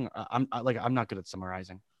anything? I'm not good at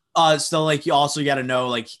summarizing. So like you also got to know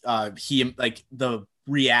like he like the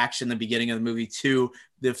reaction in the beginning of the movie to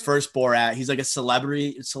the first Borat. He's like a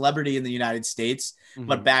celebrity in the United States,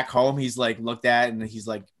 but back home he's like looked at and he's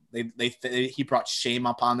like he brought shame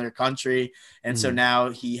upon their country, and so now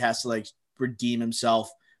he has to like redeem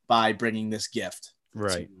himself by bringing this gift,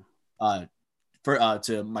 right?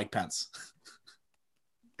 To Mike Pence,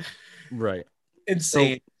 right?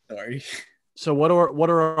 Insane story. So what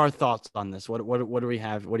are our thoughts on this? What do we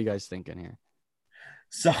have? What are you guys thinking here?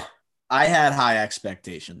 So I had high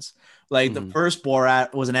expectations. Like the first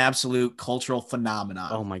Borat was an absolute cultural phenomenon.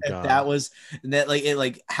 Oh my God. How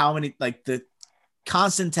many, like the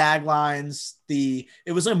constant taglines,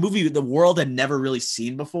 it was a movie the world had never really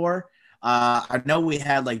seen before. I know we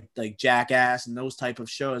had like Jackass and those type of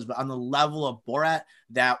shows, but on the level of Borat,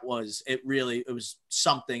 it was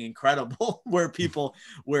something incredible where people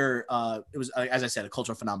were, it was, as I said, a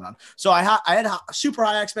cultural phenomenon. So I had super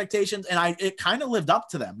high expectations, and it kind of lived up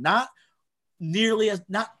to them. Not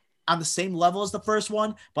on the same level as the first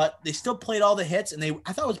one, but they still played all the hits, and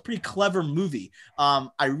I thought it was a pretty clever movie.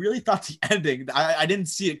 I really thought the ending, I didn't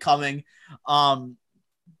see it coming.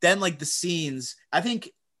 Then like the scenes, I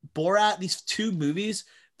think Borat, these two movies,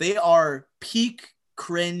 they are peak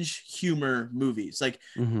cringe humor movies. Like,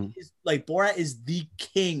 Mhm. like Borat is the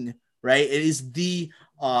king, right? It is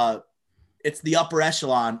it's the upper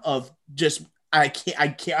echelon of just I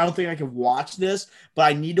don't think I can watch this, but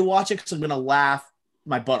I need to watch it because I'm gonna laugh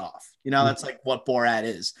my butt off. That's like what Borat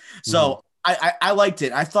is. Mhm. So I liked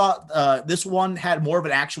it. I thought this one had more of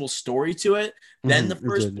an actual story to it than the Mhm. It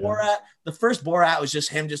first did, yeah. Borat. The first Borat was just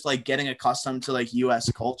him just like getting accustomed to like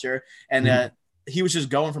US culture, and Mhm. he was just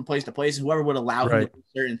going from place to place, and whoever would allow him to Right. do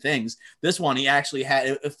certain things. This one, he actually had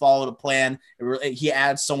it followed a plan. He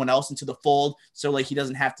adds someone else into the fold, so like he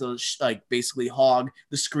doesn't have to like basically hog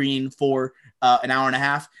the screen for an hour and a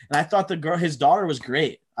half. And I thought his daughter was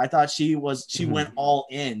great. I thought she Mhm. went all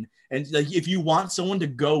in. And like, if you want someone to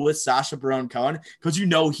go with Sacha Baron Cohen, because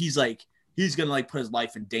he's gonna like put his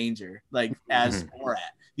life in danger, like as Mhm.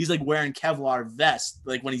 Borat. He's like wearing Kevlar vest,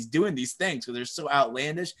 like when he's doing these things, because they're so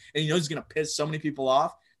outlandish, and he's gonna piss so many people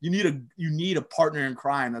off. You need a partner in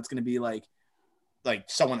crime that's gonna be like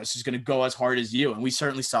someone that's just gonna go as hard as you. And we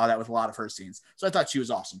certainly saw that with a lot of her scenes. So I thought she was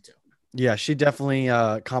awesome too. Yeah, she definitely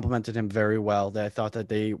complimented him very well. That I thought that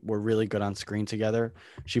they were really good on screen together.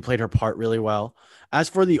 She played her part really well. As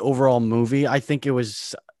for the overall movie, I think it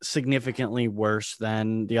was significantly worse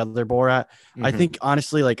than the other Borat. I Mhm. think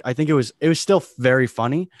honestly, like I think it was still very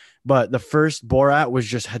funny, but the first Borat was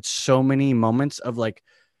just had so many moments of like,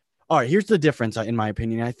 all right, here's the difference in my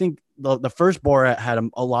opinion. I think the first Borat had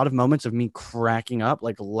a lot of moments of me cracking up,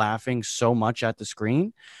 like laughing so much at the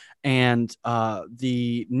screen, and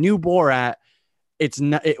the new Borat,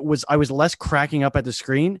 I was less cracking up at the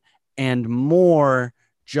screen and more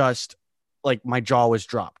just like my jaw was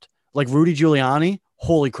dropped. Like Rudy Giuliani,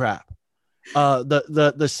 holy crap.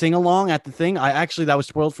 The sing along at the thing, that was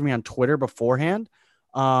spoiled for me on Twitter beforehand.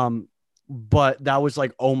 But that was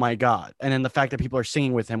like, oh my God. And then the fact that people are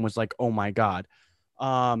singing with him was like, oh my God.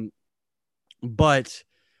 Um, but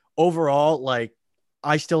overall, like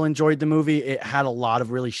I still enjoyed the movie. It had a lot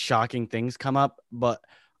of really shocking things come up, but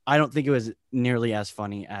I don't think it was nearly as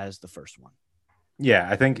funny as the first one. Yeah,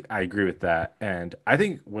 I think I agree with that. And I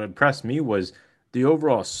think what impressed me was the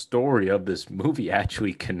overall story of this movie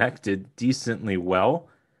actually connected decently well.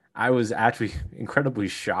 I was actually incredibly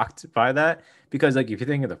shocked by that because, like, if you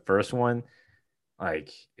think of the first one,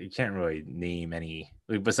 like, you can't really name any,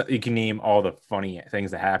 like, but you can name all the funny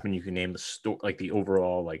things that happen. You can name the story, like, the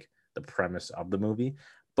overall, like, the premise of the movie.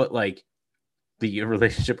 But, like, the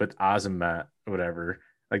relationship with Azamat or whatever,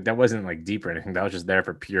 like that wasn't like deep or anything. That was just there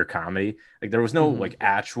for pure comedy. Like there was no Mhm. like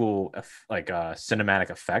actual cinematic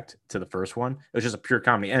effect to the first one. It was just a pure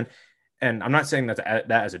comedy. And I'm not saying that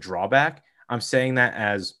as a drawback. I'm saying that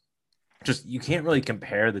as just you can't really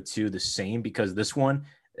compare the two the same because this one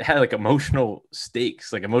had like emotional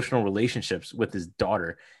stakes, like emotional relationships with his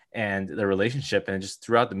daughter and the relationship, and just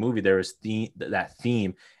throughout the movie there was that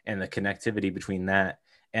theme and the connectivity between that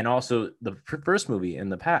and also the first movie in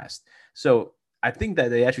the past. So I think that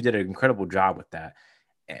they actually did an incredible job with that.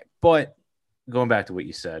 But going back to what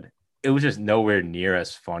you said, it was just nowhere near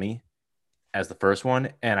as funny as the first one,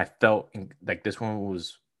 and I felt like this one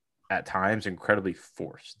was at times incredibly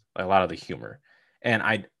forced, like a lot of the humor. And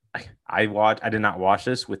I did not watch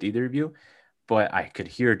this with either of you, but I could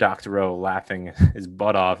hear Dr. O laughing his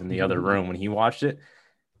butt off in the other room when he watched it.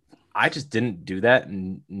 I just didn't do that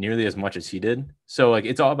nearly as much as he did. So like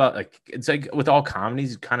it's all about like it's like with all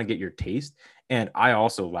comedies, you kind of get your taste. And I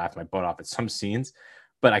also laughed my butt off at some scenes,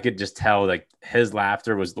 but I could just tell like his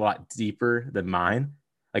laughter was a lot deeper than mine.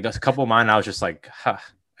 Like a couple of mine, I was just like, huh.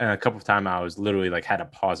 And a couple of times I was literally like had to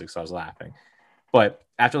pause it because I was laughing. But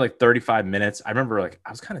after like 35 minutes, I remember like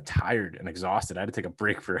I was kind of tired and exhausted. I had to take a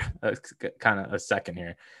break for kind of a second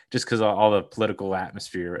here, just because all the political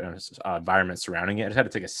atmosphere and environment surrounding it. I just had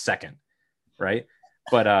to take a second, right?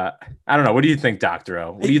 But I don't know. What do you think, Doctor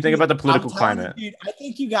O? What do you think about the I'm political telling you, climate? dude. I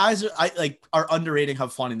think you guys are underrating how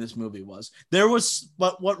funny this movie was. There was,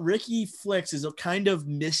 but what Ricky Flicks is kind of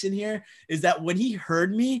missing here is that when he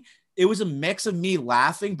heard me, it was a mix of me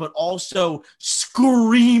laughing, but also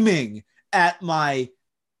screaming at my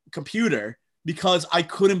computer because I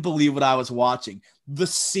couldn't believe what I was watching. The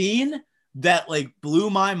scene that like blew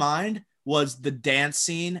my mind was the dance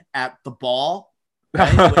scene at the ball,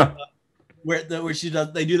 right? Where she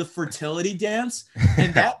does they do the fertility dance,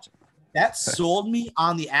 and that sold me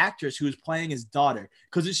on the actress who was playing his daughter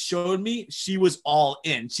because it showed me she was all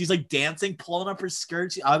in. She's like dancing, pulling up her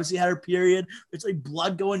skirt. She obviously had her period. It's like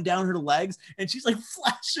blood going down her legs, and she's like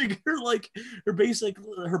flashing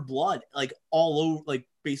her blood like all over, like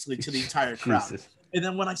basically to the entire crowd. Jesus. And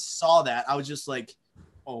then when I saw that, I was just like,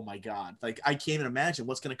 oh my God, like I can't even imagine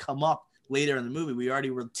what's gonna come up later in the movie. We already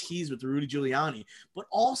were teased with Rudy Giuliani, but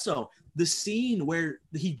also the scene where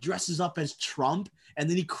he dresses up as Trump and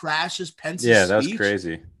then he crashes Pence's that was speech.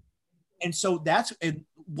 crazy. And so that's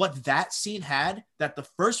what that scene had that the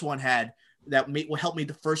first one had that helped make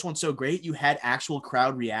the first one so great. You had actual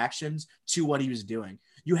crowd reactions to what he was doing.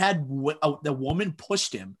 You had the woman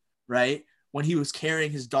pushed him, right, when he was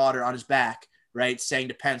carrying his daughter on his back, right, saying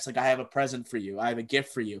to Pence, like, I have a present for you. I have a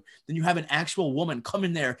gift for you. Then you have an actual woman come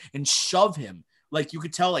in there and shove him. Like, you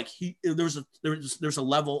could tell, like, there's a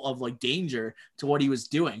level of, like, danger to what he was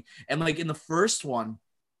doing. And, like, in the first one,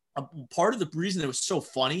 part of the reason it was so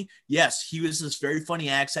funny, yes, he was this very funny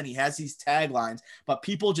accent. He has these taglines, but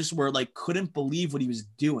people just were, like, couldn't believe what he was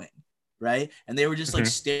doing. Right. And they were just like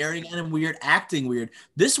staring at him weird, acting weird.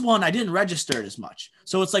 This one, I didn't register it as much.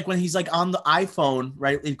 So it's like when he's like on the iPhone,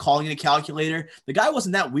 right, and calling it a calculator, the guy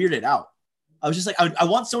wasn't that weirded out. I was just like, I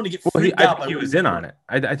want someone to get freaked out. I think he was in on it.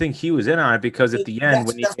 I think he was in on it because at the end,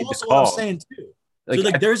 when he made the also call, what I'm saying too. So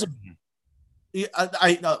like there's a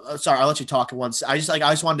sorry, I'll let you talk at once. I just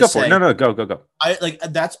wanted to say, go. I like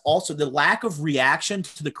that's also the lack of reaction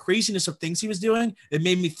to the craziness of things he was doing. It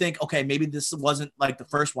made me think, okay, maybe this wasn't like the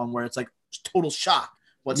first one where it's like total shock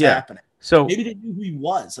what's happening. So maybe they knew who he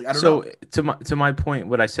was. Like I don't know. So to my point,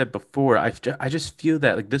 what I said before, I just feel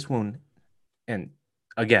that like this one, and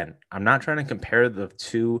again, I'm not trying to compare the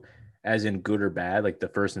two as in good or bad, like the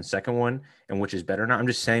first and second one, and which is better or not. I'm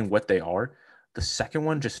just saying what they are. The second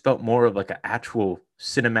one just felt more of like an actual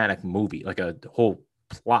cinematic movie, like a whole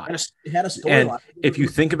plot. It had a storyline. And if you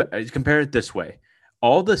think about it, compare it this way,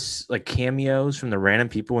 all this like cameos from the random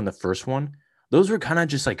people in the first one, those were kind of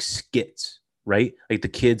just like skits, right? Like the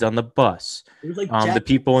kids on the bus, like the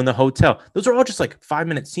people in the hotel. Those are all just like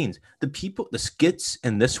 5-minute scenes. The skits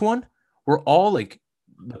in this one were all like,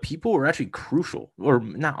 the people were actually crucial, or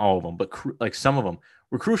not all of them, but like some of them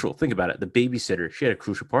were crucial. Think about it. The babysitter, she had a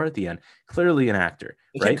crucial part at the end. Clearly an actor,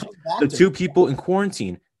 right? The two people in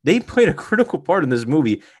quarantine, they played a critical part in this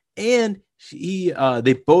movie. And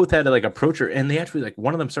they both had to like approach her, and they actually like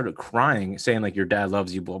one of them started crying, saying like your dad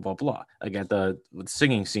loves you, blah blah blah. Like at the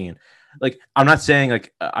singing scene. Like I'm not saying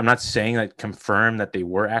like confirm that they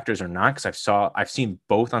were actors or not, because I've seen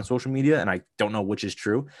both on social media, and I don't know which is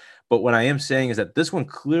true. But what I am saying is that this one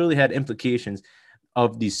clearly had implications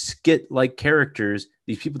of these skit-like characters,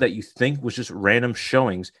 these people that you think was just random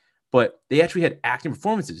showings, but they actually had acting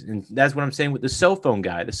performances. And that's what I'm saying with the cell phone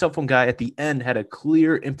guy. The cell phone guy at the end had a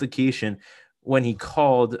clear implication when he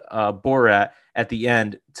called Borat at the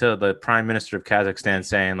end to the prime minister of Kazakhstan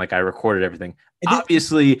saying, like, I recorded everything.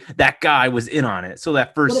 Obviously, that guy was in on it. So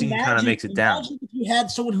that first scene kind of makes it down. Imagine if you had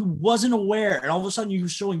someone who wasn't aware, and all of a sudden you were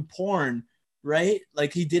showing porn, right?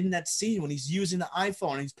 Like he did in that scene when he's using the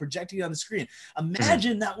iPhone and he's projecting it on the screen.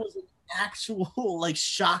 Imagine that was an actual like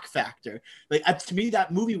shock factor. Like to me,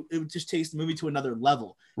 that movie, it would just take the movie to another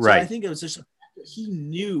level. So right. I think it was just he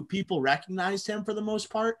knew people recognized him for the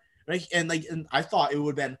most part, right? And I thought it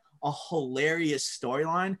would have been a hilarious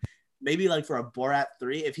storyline, maybe like for a Borat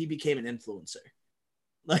 3 if he became an influencer.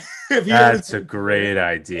 Like that's a great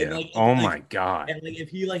idea. My god! And like if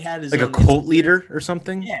he like had his like a cult leader or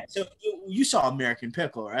something. Yeah. So you saw American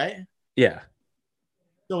Pickle, right? Yeah.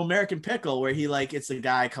 So American Pickle, where he like it's the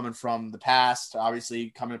guy coming from the past,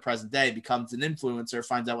 obviously coming to present day, becomes an influencer,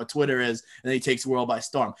 finds out what Twitter is, and then he takes the world by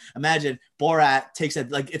storm. Imagine Borat takes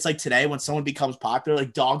it like it's like today when someone becomes popular,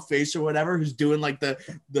 like Dogface or whatever, who's doing like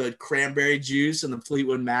the cranberry juice and the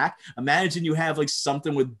Fleetwood Mac. Imagine you have like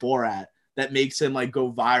something with Borat that makes him like go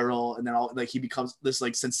viral, and then like he becomes this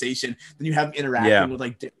like sensation. Then you have him interacting with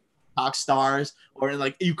like talk stars, or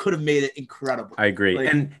like you could have made it incredible. I agree.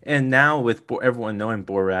 Like, and now with everyone knowing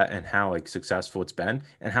Borat and how like successful it's been,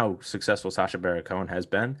 and how successful Sacha Baron Cohen has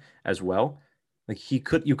been as well, like you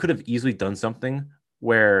could have easily done something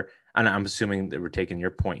where, and I'm assuming that we're taking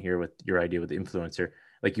your point here with your idea with the influencer,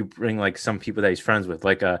 like you bring like some people that he's friends with,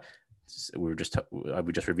 like we just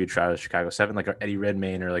reviewed Trial of Chicago 7, like Eddie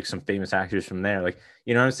Redmayne or like some famous actors from there, like,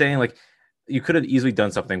 you know what I'm saying? Like you could have easily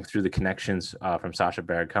done something through the connections from Sacha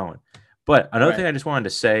Baron Cohen. But another thing I just wanted to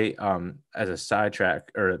say as a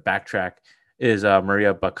sidetrack or a backtrack is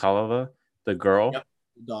Maria Bakalova, the girl, the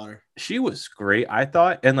daughter. She was great, I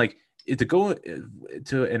thought. And like to go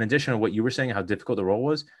to, in addition to what you were saying, how difficult the role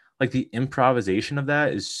was, like the improvisation of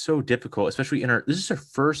that is so difficult, especially this is her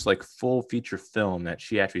first like full feature film that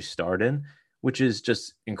she actually starred in, which is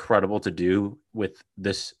just incredible to do with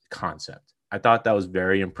this concept. I thought that was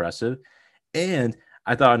very impressive. And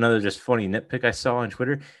I thought another just funny nitpick I saw on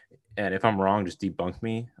Twitter, and if I'm wrong, just debunk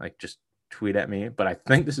me, like just tweet at me, but I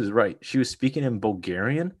think this is right. She was speaking in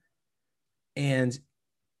Bulgarian, and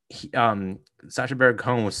Sacha Baron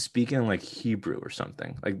Cohen was speaking like Hebrew or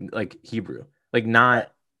something, like Hebrew, like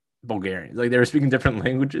not Bulgarian. Like they were speaking different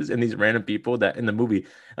languages, and these random people that in the movie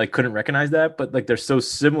like couldn't recognize that, but like they're so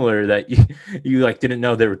similar that you like didn't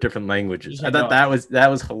know they were different languages. I thought that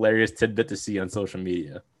was hilarious tidbit to see on social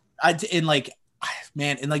media. In like,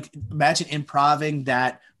 man, and like imagine improving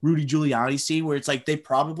that Rudy Giuliani scene where it's like they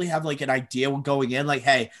probably have like an idea going in, like,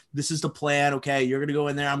 hey, this is the plan. Okay, you're gonna go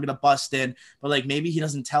in there, I'm gonna bust in, but like maybe he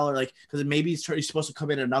doesn't tell her, like, because maybe he's supposed to come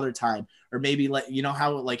in another time, or maybe like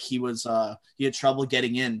how like he had trouble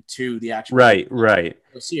getting in to the actual right.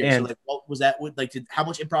 So like, what was that? How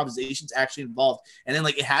much improvisation's actually involved? And then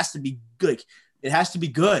like it has to be good. It has to be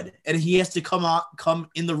good, and he has to come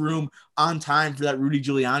in the room on time for that Rudy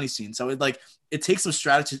Giuliani scene. So it takes some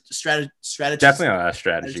strategy. Definitely a lot of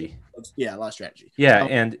strategy. Yeah, a lot of strategy. Yeah,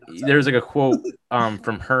 and there's like a quote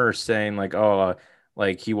from her saying like, oh,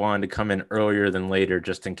 like he wanted to come in earlier than later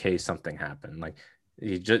just in case something happened. Like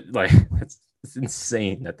he just like it's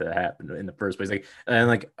insane that happened in the first place. Like, and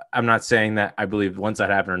like I'm not saying that I believe once that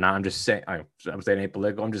happened or not. I'm just saying I'm saying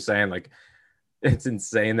apolitical. I'm just saying like. It's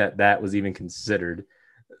insane that was even considered.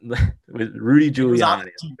 With Rudy Giuliani,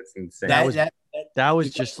 it's insane. That was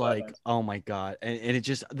just like, oh my god, and it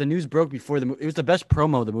just the news broke before the movie. It was the best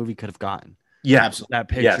promo the movie could have gotten. Yeah, absolutely. That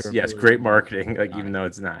picture. Yes, great marketing. Like even though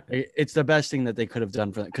it's not, it's the best thing that they could have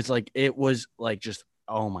done for that because like it was like just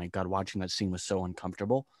oh my god, watching that scene was so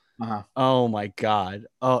uncomfortable. Oh my god,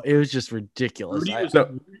 it was just ridiculous.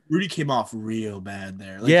 Rudy came off real bad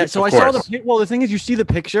there. Like, yeah, so I saw the thing is you see the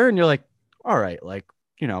picture and you're like. All right, like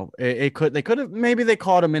they could have maybe they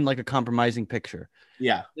caught him in like a compromising picture.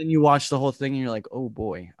 Yeah. Then you watch the whole thing and you're like, oh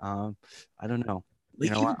boy, I don't know.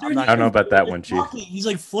 Like, I don't know about that one, Chief. He's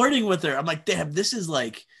like flirting with her. I'm like, damn, this is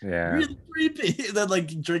like really creepy. And then like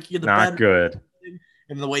drinking in the not bed. Good.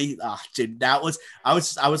 And the way, dude, that was I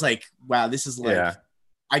was like, wow, this is like,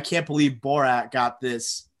 I can't believe Borat got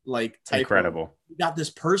this like type incredible. Got this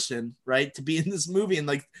person right to be in this movie and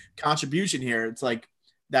like contribution here. It's like.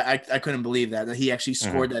 That I couldn't believe that he actually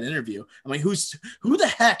scored that interview. I'm like, who the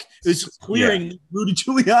heck is clearing Rudy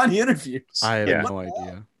Giuliani interviews? I have no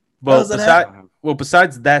idea. Well,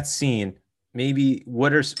 besides that scene, maybe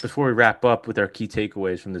before we wrap up with our key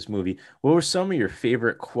takeaways from this movie, what were some of your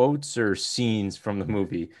favorite quotes or scenes from the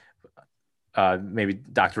movie? Maybe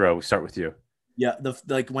Dr. O, we'll start with you. Yeah,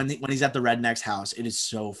 when he's at the redneck's house, it is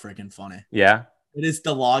so freaking funny. Yeah. It is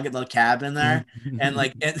the log at the cabin there, and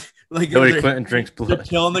Hillary Clinton drinks blood. They're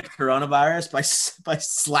killing the coronavirus by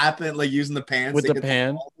slapping, like using the pans with the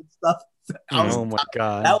pan and stuff. Oh my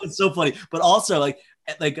god, that was so funny. But also like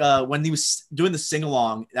when he was doing the sing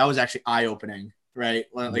along, that was actually eye opening, right?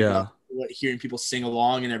 Hearing people sing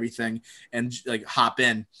along and everything, and like hop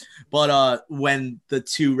in. But when the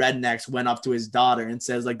two rednecks went up to his daughter and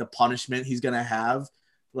says like the punishment he's gonna have.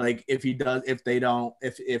 Like if they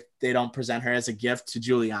don't present her as a gift to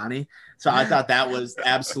Giuliani. So I thought that was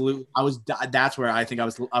absolute. That's where I think I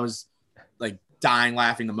was like dying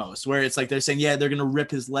laughing the most, where it's like they're saying, yeah, they're going to rip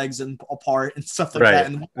his legs apart and stuff like that.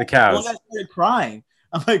 And the cows. I started crying.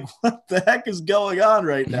 I'm like, what the heck is going on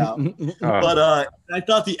right now? But I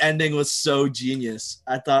thought the ending was so genius.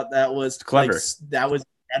 I thought that was clever. That was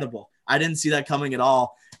incredible. I didn't see that coming at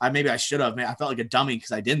all. Maybe I should have. I felt like a dummy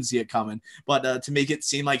because I didn't see it coming. But to make it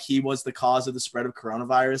seem like he was the cause of the spread of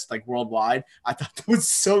coronavirus, like worldwide, I thought that was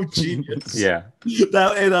so genius. Yeah.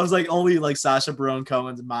 And I was like, only like Sacha Baron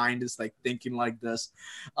Cohen's mind is like thinking like this.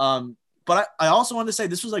 But I also wanted to say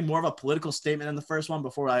this was like more of a political statement than the first one.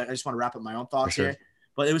 Before I just want to wrap up my own thoughts here.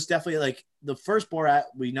 But it was definitely like the first Borat.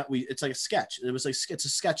 It's like a sketch. It was like it's a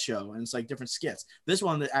sketch show, and it's like different skits. This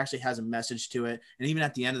one that actually has a message to it, and even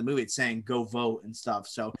at the end of the movie, it's saying "Go vote" and stuff.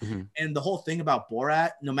 So, and the whole thing about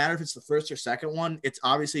Borat, no matter if it's the first or second one, it's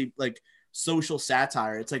obviously like social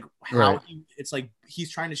satire. It's like it's like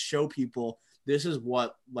he's trying to show people this is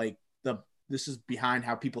what this is behind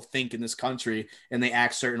how people think in this country and they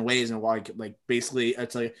act certain ways, and like basically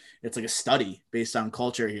it's like a study based on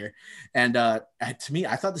culture here. And to me,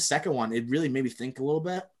 I thought the second one, it really made me think a little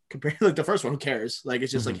bit compared to like the first one. Who cares? Like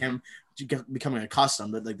it's just like him becoming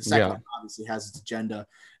accustomed, but like the second one obviously has its agenda,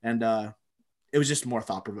 and it was just more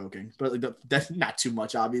thought provoking, but like that's not too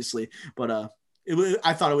much obviously, but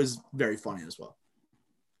I thought it was very funny as well.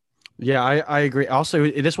 Yeah, I agree. Also,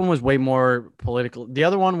 this one was way more political. The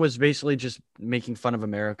other one was basically just making fun of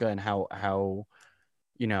America and how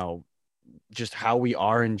just how we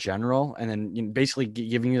are in general, and then basically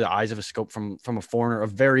giving you the eyes of a scope from a foreigner, a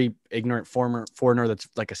very ignorant foreigner that's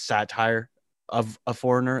like a satire of a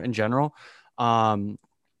foreigner in general.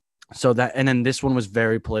 So that, and then this one was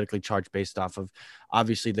very politically charged based off of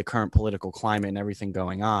obviously the current political climate and everything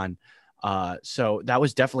going on. So that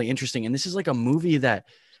was definitely interesting. And this is like a movie that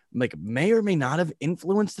like may or may not have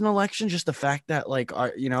influenced an election. Just the fact that like,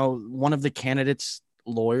 one of the candidates'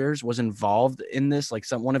 lawyers was involved in this, like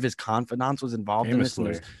one of his confidants was involved in this. And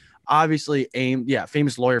it was obviously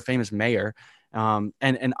famous lawyer, famous mayor.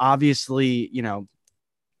 And obviously,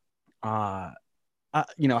 has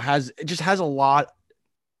a lot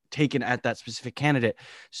taken at that specific candidate.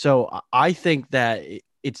 So I think that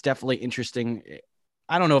it's definitely interesting.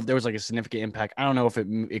 I don't know if there was like a significant impact. I don't know if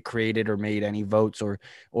it created or made any votes or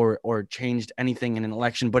changed anything in an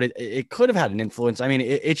election, but it could have had an influence. I mean,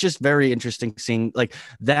 it's just very interesting seeing like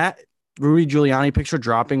that Rudy Giuliani picture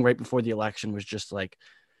dropping right before the election was just like,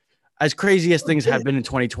 as crazy as things have been in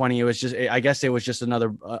 2020, it was just, I guess it was just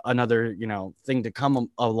another, thing to come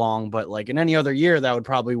along. But like in any other year, that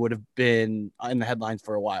would have been in the headlines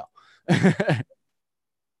for a while.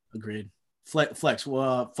 Agreed. Flex,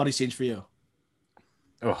 well, funny scenes for you.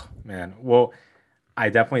 Oh man. Well, I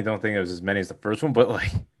definitely don't think it was as many as the first one, but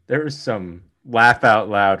like there was some laugh out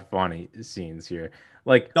loud funny scenes here.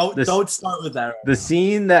 Like don't start with that. Right the now.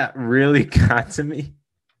 Scene that really got to me,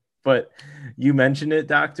 but you mentioned it,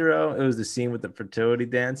 Dr. O. It was the scene with the fertility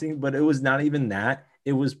dancing, but it was not even that.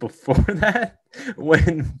 It was before that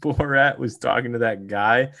when Borat was talking to that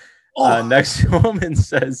guy next to him and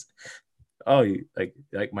says, "Oh, you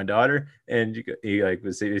like my daughter?" And he like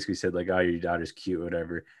basically said like, "Oh, your daughter's cute,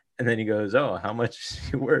 whatever." And then he goes, "Oh, how much is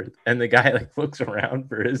she worth?" And the guy like looks around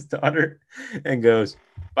for his daughter and goes,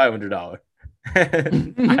 $500.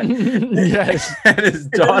 Yes. And his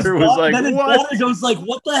daughter was like, then his "What?" daughter goes like,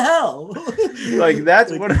 "What the hell?" Like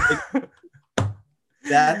that's what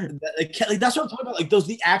that's what I'm talking about. Like those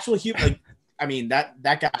the actual human. Like I mean that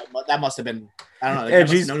guy that must have been, I don't know. Like, and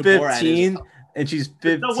she's 15, and she's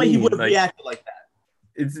 15. No way he would have like, reacted like that.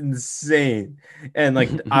 It's insane. And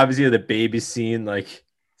like obviously the baby scene, like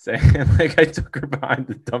saying like I took her behind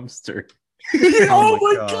the dumpster. Oh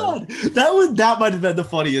my god. That might have been the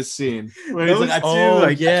funniest scene. Where he's like, I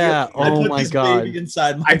put this baby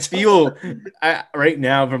inside my right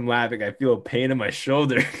now from laughing, I feel a pain in my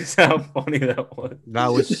shoulder because how funny that was. That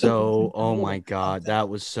was so oh my god, that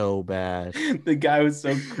was so bad. The guy was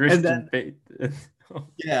so Christian faith.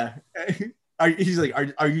 Yeah. He's like,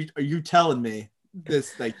 are you telling me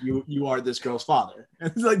this, like you are this girl's father?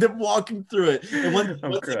 And it's like they're walking through it. And once he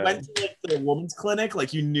went to like the woman's clinic,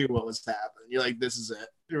 like you knew what was happening. You're like, this is it.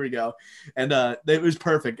 Here we go. And it was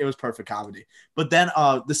perfect. It was perfect comedy. But then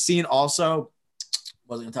the scene also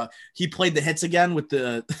wasn't gonna talk. He played the hits again with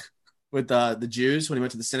the Jews when he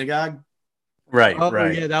went to the synagogue. Right.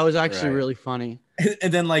 Yeah, that was actually really funny.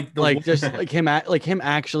 And then like him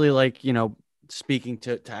actually like speaking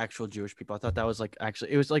to actual Jewish people. I thought that was like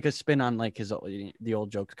actually it was like a spin on like the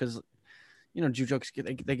old jokes because Jew jokes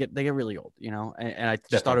they get really old, and I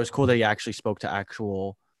just thought it was cool that he actually spoke to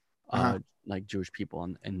actual like Jewish people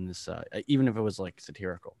in this even if it was like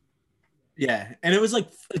satirical. Yeah, and it was like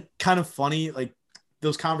kind of funny, like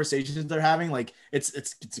those conversations they're having. Like it's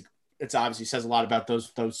obviously says a lot about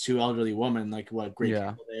those two elderly women, like what great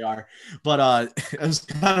people they are. But it was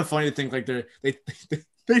kind of funny to think like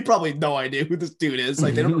they probably have no idea who this dude is.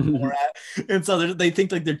 Like they don't know Borat, and so they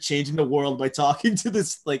think like they're changing the world by talking to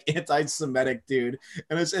this like anti-Semitic dude.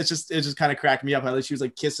 And it just kind of cracked me up. How she was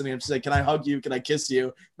like kissing him. She's like, "Can I hug you? Can I kiss you?"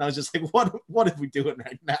 And I was just like, "What are we doing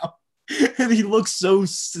right now?" And he looks so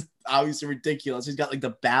obviously ridiculous. He's got like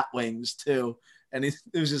the bat wings too, and it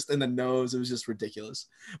was just in the nose. It was just ridiculous.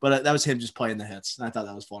 But that was him just playing the hits, and I thought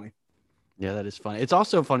that was funny. Yeah, that is funny. It's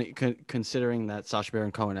also funny considering that Sacha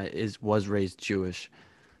Baron Cohen was raised Jewish.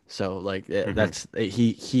 So like that's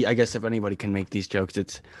he I guess if anybody can make these jokes,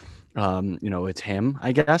 it's it's him,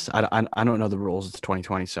 I guess. I don't know the rules. It's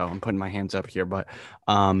 2020, so I'm putting my hands up here, but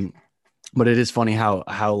it is funny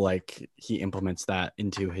how like he implements that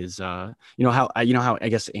into his how I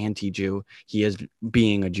guess anti-Jew he is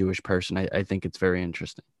being a Jewish person. I think it's very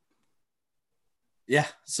interesting. Yeah,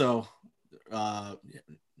 so I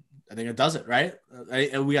think it does it, right?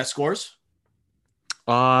 We got scores.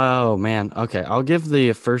 Oh man. Okay. I'll give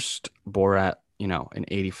the first Borat, an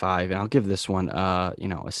 85, and I'll give this one, a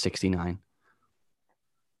 69.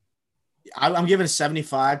 I'm giving a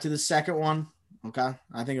 75 to the second one. Okay.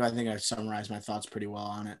 I think I summarized my thoughts pretty well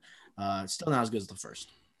on it. Still not as good as the first.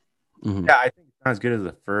 Mm-hmm. Yeah, I think it's not as good as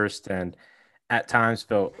the first, and at times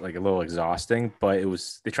felt like a little exhausting, but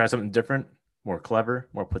they tried something different, more clever,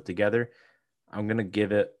 more put together. I'm gonna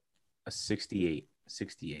give it a 68.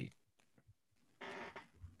 68.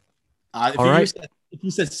 If If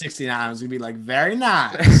you said 69, I was gonna be like, very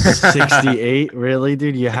nice. 68, really,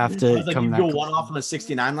 dude? You have I to was like, come you that go one off on a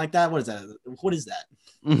 69 like that. What is that? What is that?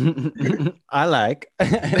 I like.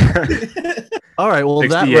 All right, well,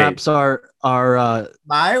 that 68. wraps our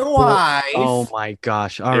My wife. oh my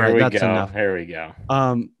gosh. All Here right, we that's go. enough. Here we go.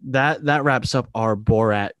 That wraps up our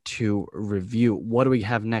Borat 2 review. What do we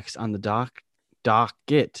have next on the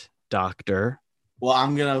docket, Doctor? Well,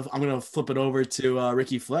 I'm gonna flip it over to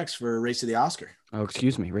Ricky Flex for Race to the Oscar. Oh,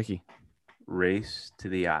 excuse me, Ricky. Race to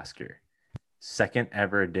the Oscar. Second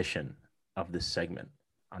ever edition of this segment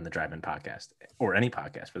on the Drive-In Podcast, or any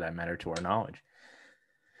podcast for that matter, to our knowledge.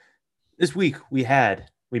 This week we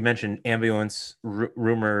mentioned Ambulance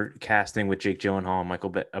rumor casting with Jake Gyllenhaal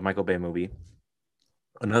and Michael Bay movie.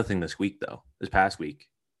 Another thing this past week,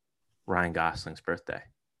 Ryan Gosling's birthday.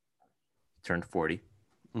 He turned 40.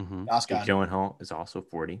 Mm-hmm. Jake Gyllenhaal is also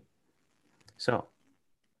 40. So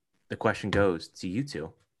the question goes to you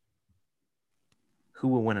two. Who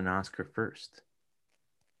will win an Oscar first?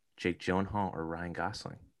 Jake Gyllenhaal or Ryan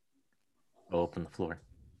Gosling? I'll open the floor.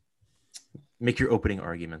 Make your opening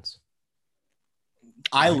arguments.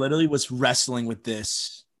 I literally was wrestling with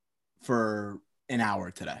this for an hour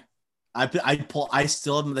today. I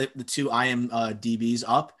still have the two IMDb's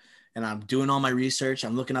up, and I'm doing all my research.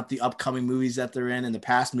 I'm looking up the upcoming movies that they're in and the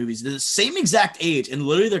past movies. They're the same exact age, and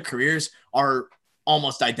literally their careers are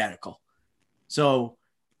almost identical. So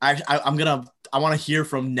I want to hear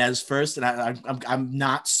from Nez first, and I'm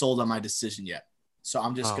not sold on my decision yet. So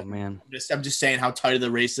I'm just I'm just saying how tight of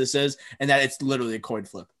the race this is, and that it's literally a coin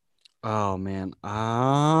flip. Oh man.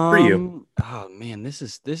 For you. Oh man, this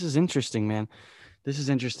is interesting, man. This is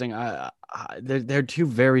interesting. They're two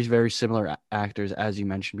very, very similar actors, as you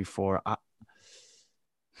mentioned before.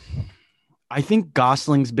 I think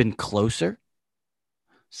Gosling's been closer,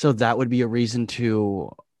 so that would be a reason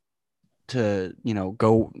to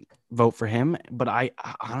go vote for him. But I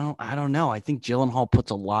don't know. I think Gyllenhaal puts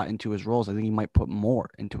a lot into his roles. I think he might put more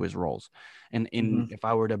into his roles. And if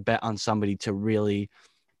I were to bet on somebody to really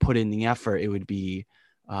put in the effort, it would be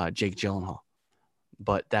Jake Gyllenhaal.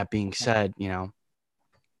 But that being said,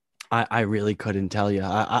 I really couldn't tell you.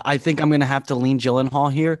 I think I'm going to have to lean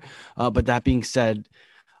Gyllenhaal here. But that being said,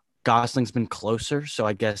 Gosling's been closer, so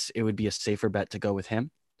I guess it would be a safer bet to go with him.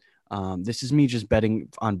 This is me just betting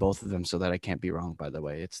on both of them so that I can't be wrong, by the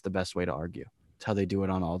way. It's the best way to argue. It's how they do it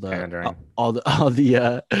on all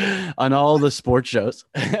the sports shows.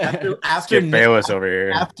 After Skip Bayless over here.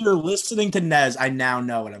 After listening to Nez, I now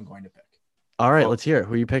know what I'm going to pick. All right, let's hear it.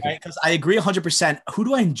 Who are you picking? Because I agree 100%. Who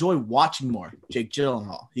do I enjoy watching more? Jake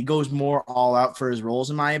Gyllenhaal. He goes more all out for his roles,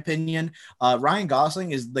 in my opinion. Ryan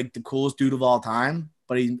Gosling is like the coolest dude of all time,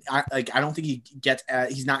 but I don't think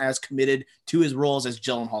he's not as committed to his roles as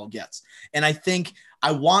Gyllenhaal gets. And I think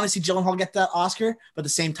I want to see Gyllenhaal get that Oscar, but at the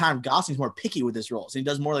same time, Gosling's more picky with his roles. And he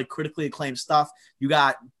does more like critically acclaimed stuff. You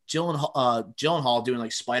got Gyllenhaal doing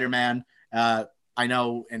like Spider-Man. I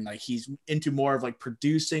know, and like he's into more of like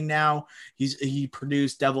producing now. He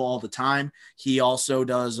produced Devil All the Time. He also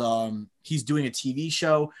does he's doing a TV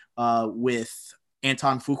show with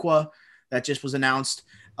Anton Fuqua that just was announced,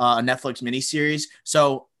 a Netflix miniseries.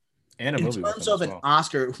 So And in terms of an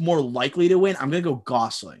Oscar more likely to win, I'm gonna go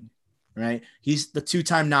Gosling, right? He's the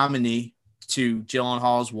 2-time nominee to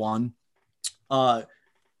Gyllenhaal's one. I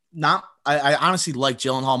honestly like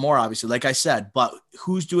Gyllenhaal more, obviously, like I said, but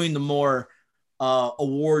who's doing the more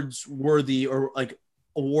awards worthy or like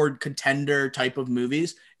award contender type of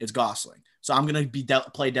movies? It's Gosling. So I'm gonna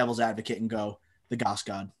play devil's advocate and go the Gos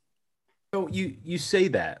God. So you say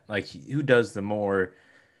that, like, who does the more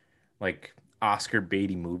like Oscar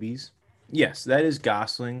baity movies? Yes, that is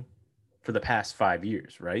Gosling for the past 5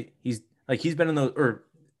 years, right? He's been in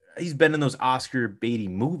those Oscar baity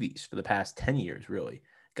movies for the past 10 years, really.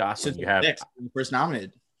 Gosling, you have first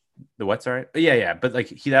nominated. The what's all right? Yeah. But like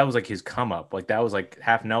that was like his come up. Like that was like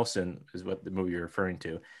Half Nelson is what the movie you're referring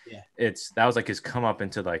to. Yeah. That was like his come up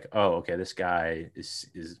into like, oh, okay, this guy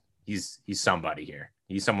he's somebody here.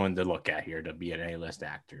 He's someone to look at here to be an A-list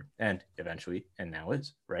actor, and eventually, and now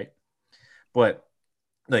is, right? But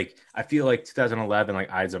like I feel like 2011,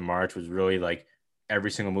 like Ides of March was really like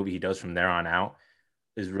every single movie he does from there on out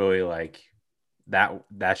is really like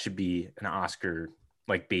that should be an Oscar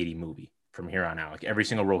like baity movie from here on out. Like every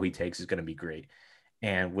single role he takes is going to be great.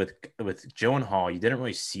 And with Gyllenhaal, you didn't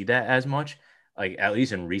really see that as much, like at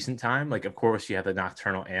least in recent time. Like of course you have the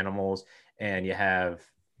Nocturnal Animals and you have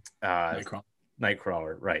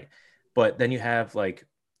Nightcrawler, right? But then you have like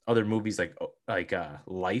other movies like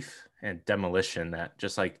Life and Demolition that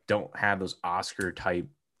just like don't have those Oscar type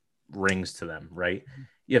rings to them, right?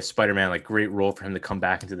 You have Spider-Man, like great role for him to come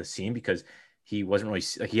back into the scene because He wasn't really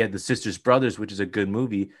like he had The Sisters Brothers, which is a good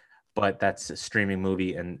movie, but that's a streaming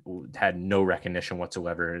movie and had no recognition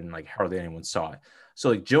whatsoever, and like hardly anyone saw it. So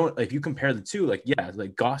like Joe, if you compare the two, like yeah,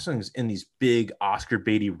 like Gosling's in these big Oscar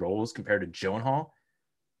baity roles compared to Gyllenhaal.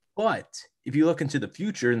 But if you look into the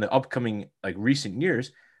future in the upcoming like recent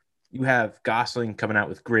years, you have Gosling coming out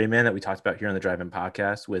with Gray Man that we talked about here on the Drive-In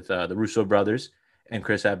podcast with the Russo brothers and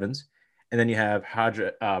Chris Evans. And then you have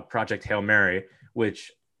Project Hail Mary,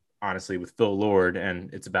 which honestly with Phil Lord,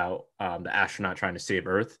 and it's about the astronaut trying to save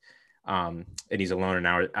Earth. And he's alone in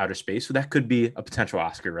outer space. So that could be a potential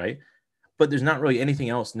Oscar, right? But there's not really anything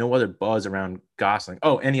else, no other buzz around Gosling.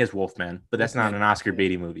 Oh, and he has Wolfman, but that's not an Oscar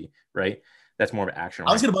baity movie, right? That's more of an action.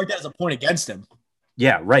 I was going to mark that as a point against him.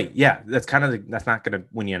 Yeah, right. Yeah, that's kind of that's not going to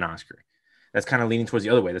win you an Oscar. That's kind of leaning towards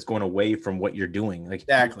the other way. That's going away from what you're doing. Like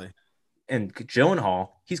Exactly. And Gyllenhaal,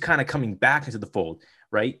 he's kind of coming back into the fold,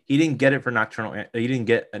 right? He didn't get it for Nocturnal. He didn't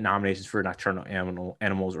get nominations for Nocturnal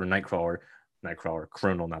Animals or Nightcrawler,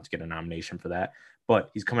 criminal not to get a nomination for that.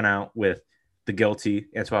 But he's coming out with The Guilty,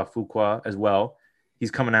 Antoine Fuqua as well.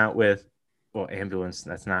 He's coming out with Ambulance.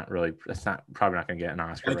 That's probably not going to get an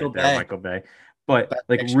Oscar right there, Michael Bay. But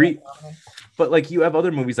like you have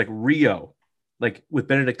other movies like Rio, like with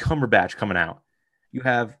Benedict Cumberbatch coming out. You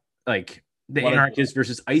have like The Anarchist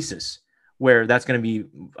versus ISIS, where that's going to be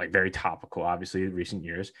like very topical, obviously in recent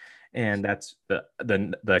years, and that's the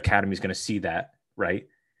Academy's going to see that, right?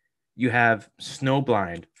 You have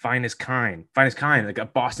Snowblind, Finest Kind, like a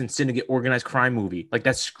Boston Syndicate organized crime movie, like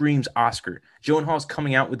that screams Oscar. Gyllenhaal's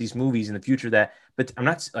coming out with these movies in the future but I'm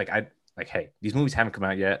not hey, these movies haven't come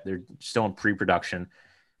out yet. They're still in pre-production.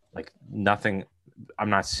 Like nothing.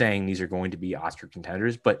 I'm not saying these are going to be Oscar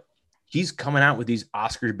contenders, but he's coming out with these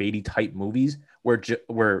Oscar baity type movies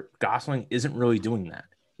where Gosling isn't really doing that.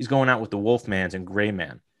 He's going out with the Wolfmans and Gray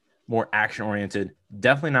Man, more action oriented.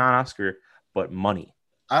 Definitely not Oscar, but money.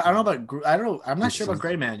 I don't know about. I'm not sure about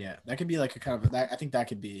Gray Man yet. That could be like a kind of. I think that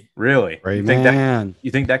could be. Really? Gray Man.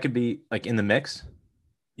 You think that could be like in the mix?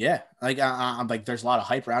 Yeah, like I'm like, there's a lot of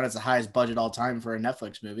hype around it. It's the highest budget all time for a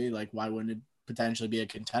Netflix movie. Like, why wouldn't it potentially be a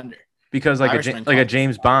contender? Because like a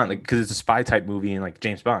James Bond, like because it's a spy type movie, and like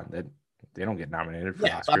James Bond, that they don't get nominated for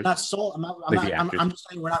Oscars. But I'm not sold. I'm just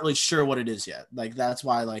saying we're not really sure what it is yet. Like that's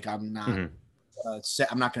why like I'm not.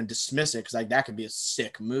 I'm not going to dismiss it because like that could be a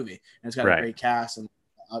sick movie and it's got a great cast and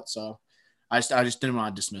so I just didn't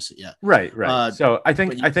want to dismiss it yet. Right. So I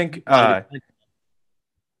think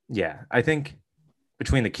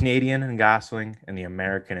between the Canadian and Gosling and the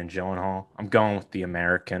American and Gyllenhaal, I'm going with the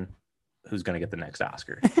American who's going to get the next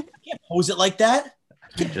Oscar. You can't pose it like that.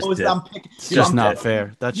 It's just not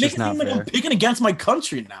fair. That's just not fair. I'm picking against my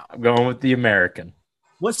country now. I'm going with the American.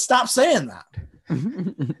 Stop saying that.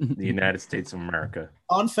 The United States of America.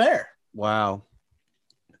 Unfair. Wow.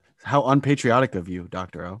 How unpatriotic of you,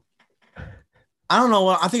 Dr. O. I don't know.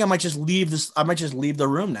 I think I might just leave this. I might just leave the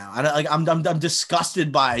room now. I'm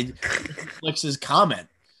disgusted by Flix's comment.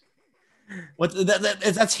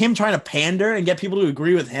 That's him trying to pander and get people to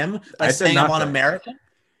agree with him by saying I'm un-American.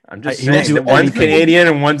 I'm just saying that one's Canadian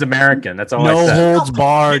and one's American. That's all I said. No holds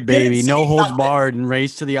barred, baby. No holds barred and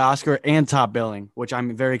race to the Oscar and top billing, which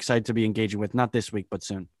I'm very excited to be engaging with. Not this week, but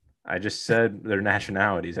soon. I just said their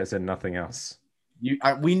nationalities. I said nothing else.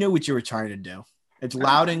 We knew what you were trying to do. It's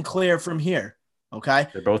loud and clear from here. Okay.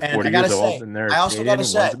 They're both 40 years old and they're Canadian and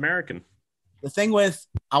one's American. The thing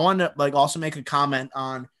I wanted to also make a comment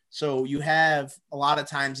on. So you have a lot of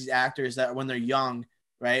times these actors that when they're young,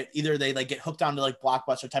 right? Either they get hooked onto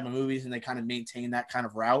blockbuster type of movies and they kind of maintain that kind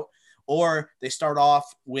of route, or they start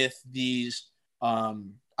off with these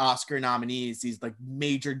Oscar nominees, these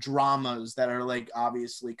major dramas that are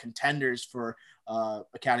obviously contenders for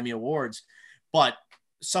Academy Awards. But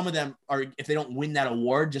some of them are, if they don't win that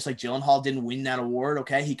award, just like Gyllenhaal didn't win that award,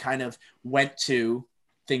 okay, he kind of went to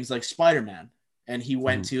things like Spider-Man and he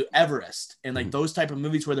went to Everest and those type of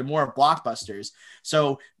movies where they're more blockbusters.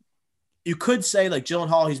 So you could say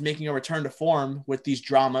Gyllenhaal, he's making a return to form with these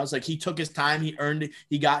dramas. He took his time, he earned it,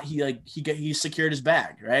 he secured his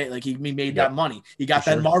bag, right? He made that money. He got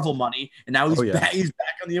that Marvel money, and now he's back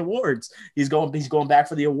on the awards. He's going back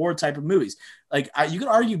for the award type of movies. You could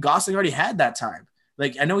argue Gosling already had that time.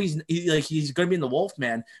 I know he's going to be in the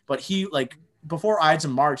Wolfman, but before Ides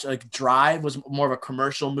of March, Drive was more of a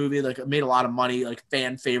commercial movie. It made a lot of money,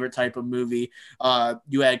 fan favorite type of movie.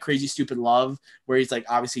 You had Crazy Stupid Love, where he's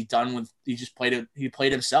obviously done with. He just played it. He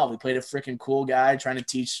played himself. He played a freaking cool guy trying to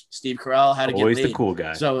teach Steve Carell how to get laid. Always the cool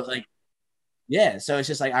guy. So yeah. So it's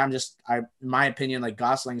just in my opinion,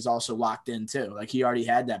 Gosling's also locked in too. He already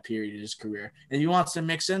had that period in his career, and if he wants to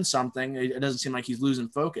mix in something, it doesn't seem like he's losing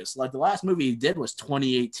focus. The last movie he did was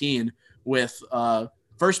 2018 with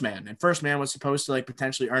First Man, and First Man was supposed to like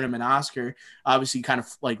potentially earn him an Oscar. Obviously, kind of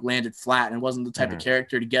like landed flat, and wasn't the type of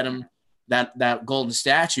character to get him that golden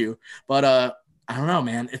statue. But I don't know,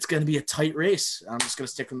 man. It's gonna be a tight race. I'm just gonna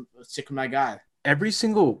stick with my guy. Every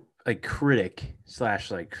single like critic /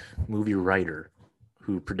 like movie writer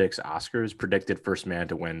who predicts Oscars predicted First Man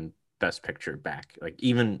to win Best Picture back, like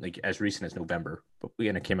even like as recent as November, but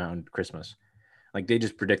it came out on Christmas. Like they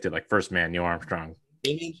just predicted like First Man, Neil Armstrong,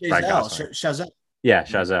 Ryan Gosling. Chazelle. Yeah,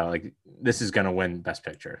 Chazelle. Like this is gonna win Best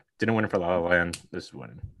Picture. Didn't win it for La La Land. This is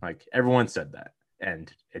winning. Like everyone said that,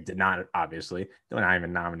 and it did not. Obviously, they're not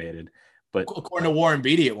even nominated. But according to Warren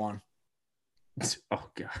Beatty, it won. Oh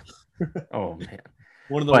god. Oh man.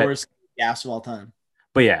 One of the worst gaffes of all time.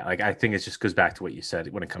 But yeah, like I think it just goes back to what you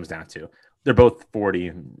said when it comes down to they're both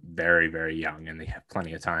 40, very, very young, and they have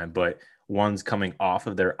plenty of time. But one's coming off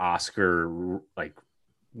of their Oscar, like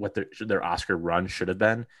what their Oscar run should have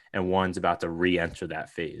been, and one's about to re-enter that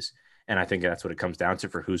phase. And I think that's what it comes down to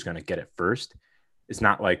for who's going to get it first. It's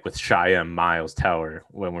not like with Shia and Miles Teller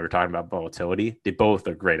when we were talking about volatility. They both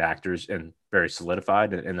are great actors and very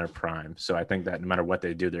solidified in their prime. So I think that no matter what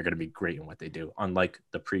they do, they're going to be great in what they do, unlike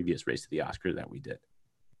the previous race to the Oscar that we did.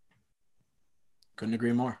 Couldn't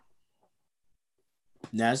agree more.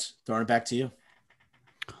 Nez, throwing it back to you.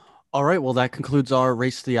 All right. Well, that concludes our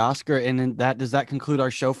race to the Oscar. And does that conclude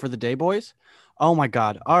our show for the day, boys? Oh my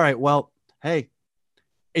God. All right. Well, hey,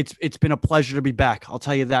 it's been a pleasure to be back. I'll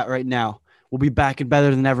tell you that right now. We'll be back and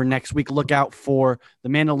better than ever next week. Look out for the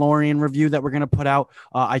Mandalorian review that we're going to put out.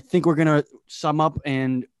 I think we're going to sum up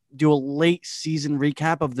and do a late season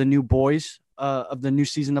recap of the new boys, of the new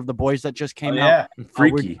season of The Boys that just came out.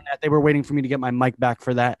 Freaky. They were waiting for me to get my mic back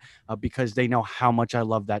for that because they know how much I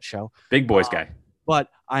love that show. Big boys guy. But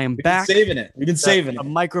I am back. Saving it. We've been saving The it.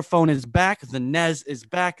 microphone is back. The Nez is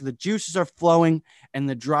back. The juices are flowing, and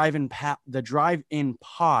the drive-in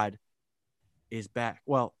pod is back.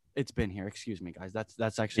 Well, it's been here. Excuse me, guys.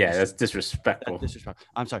 That's actually that's disrespectful. That's disrespectful.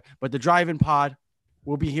 I'm sorry, but the drive-in pod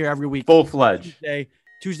will be here every week. Full-fledged.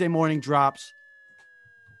 Tuesday morning drops.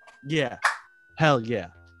 Yeah, hell yeah.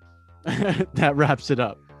 That wraps it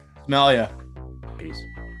up. Smell ya. Peace.